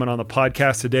for coming on the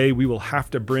podcast today. We will have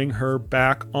to bring her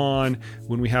back on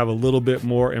when we have a little bit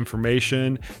more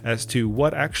information as to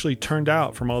what actually turned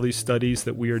out from all these studies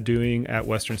that we are doing at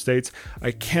Western States.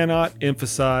 I cannot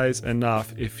emphasize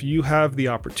enough, if you have the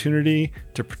opportunity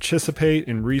to participate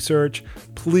in research,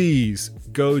 please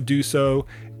go do so.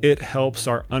 It helps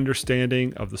our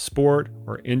understanding of the sport,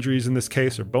 or injuries in this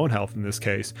case, or bone health in this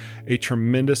case, a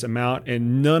tremendous amount.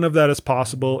 And none of that is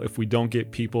possible if we don't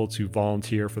get people to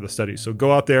volunteer for the studies. So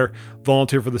go out there,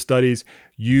 volunteer for the studies.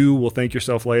 You will thank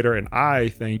yourself later, and I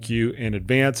thank you in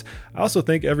advance. I also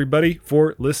thank everybody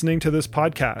for listening to this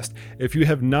podcast. If you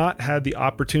have not had the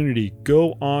opportunity,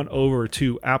 go on over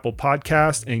to Apple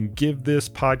Podcasts and give this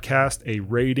podcast a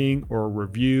rating or a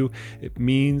review. It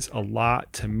means a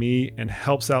lot to me and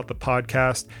helps out the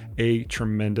podcast a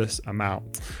tremendous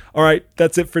amount. All right,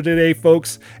 that's it for today,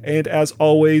 folks. And as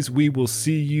always, we will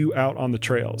see you out on the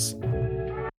trails.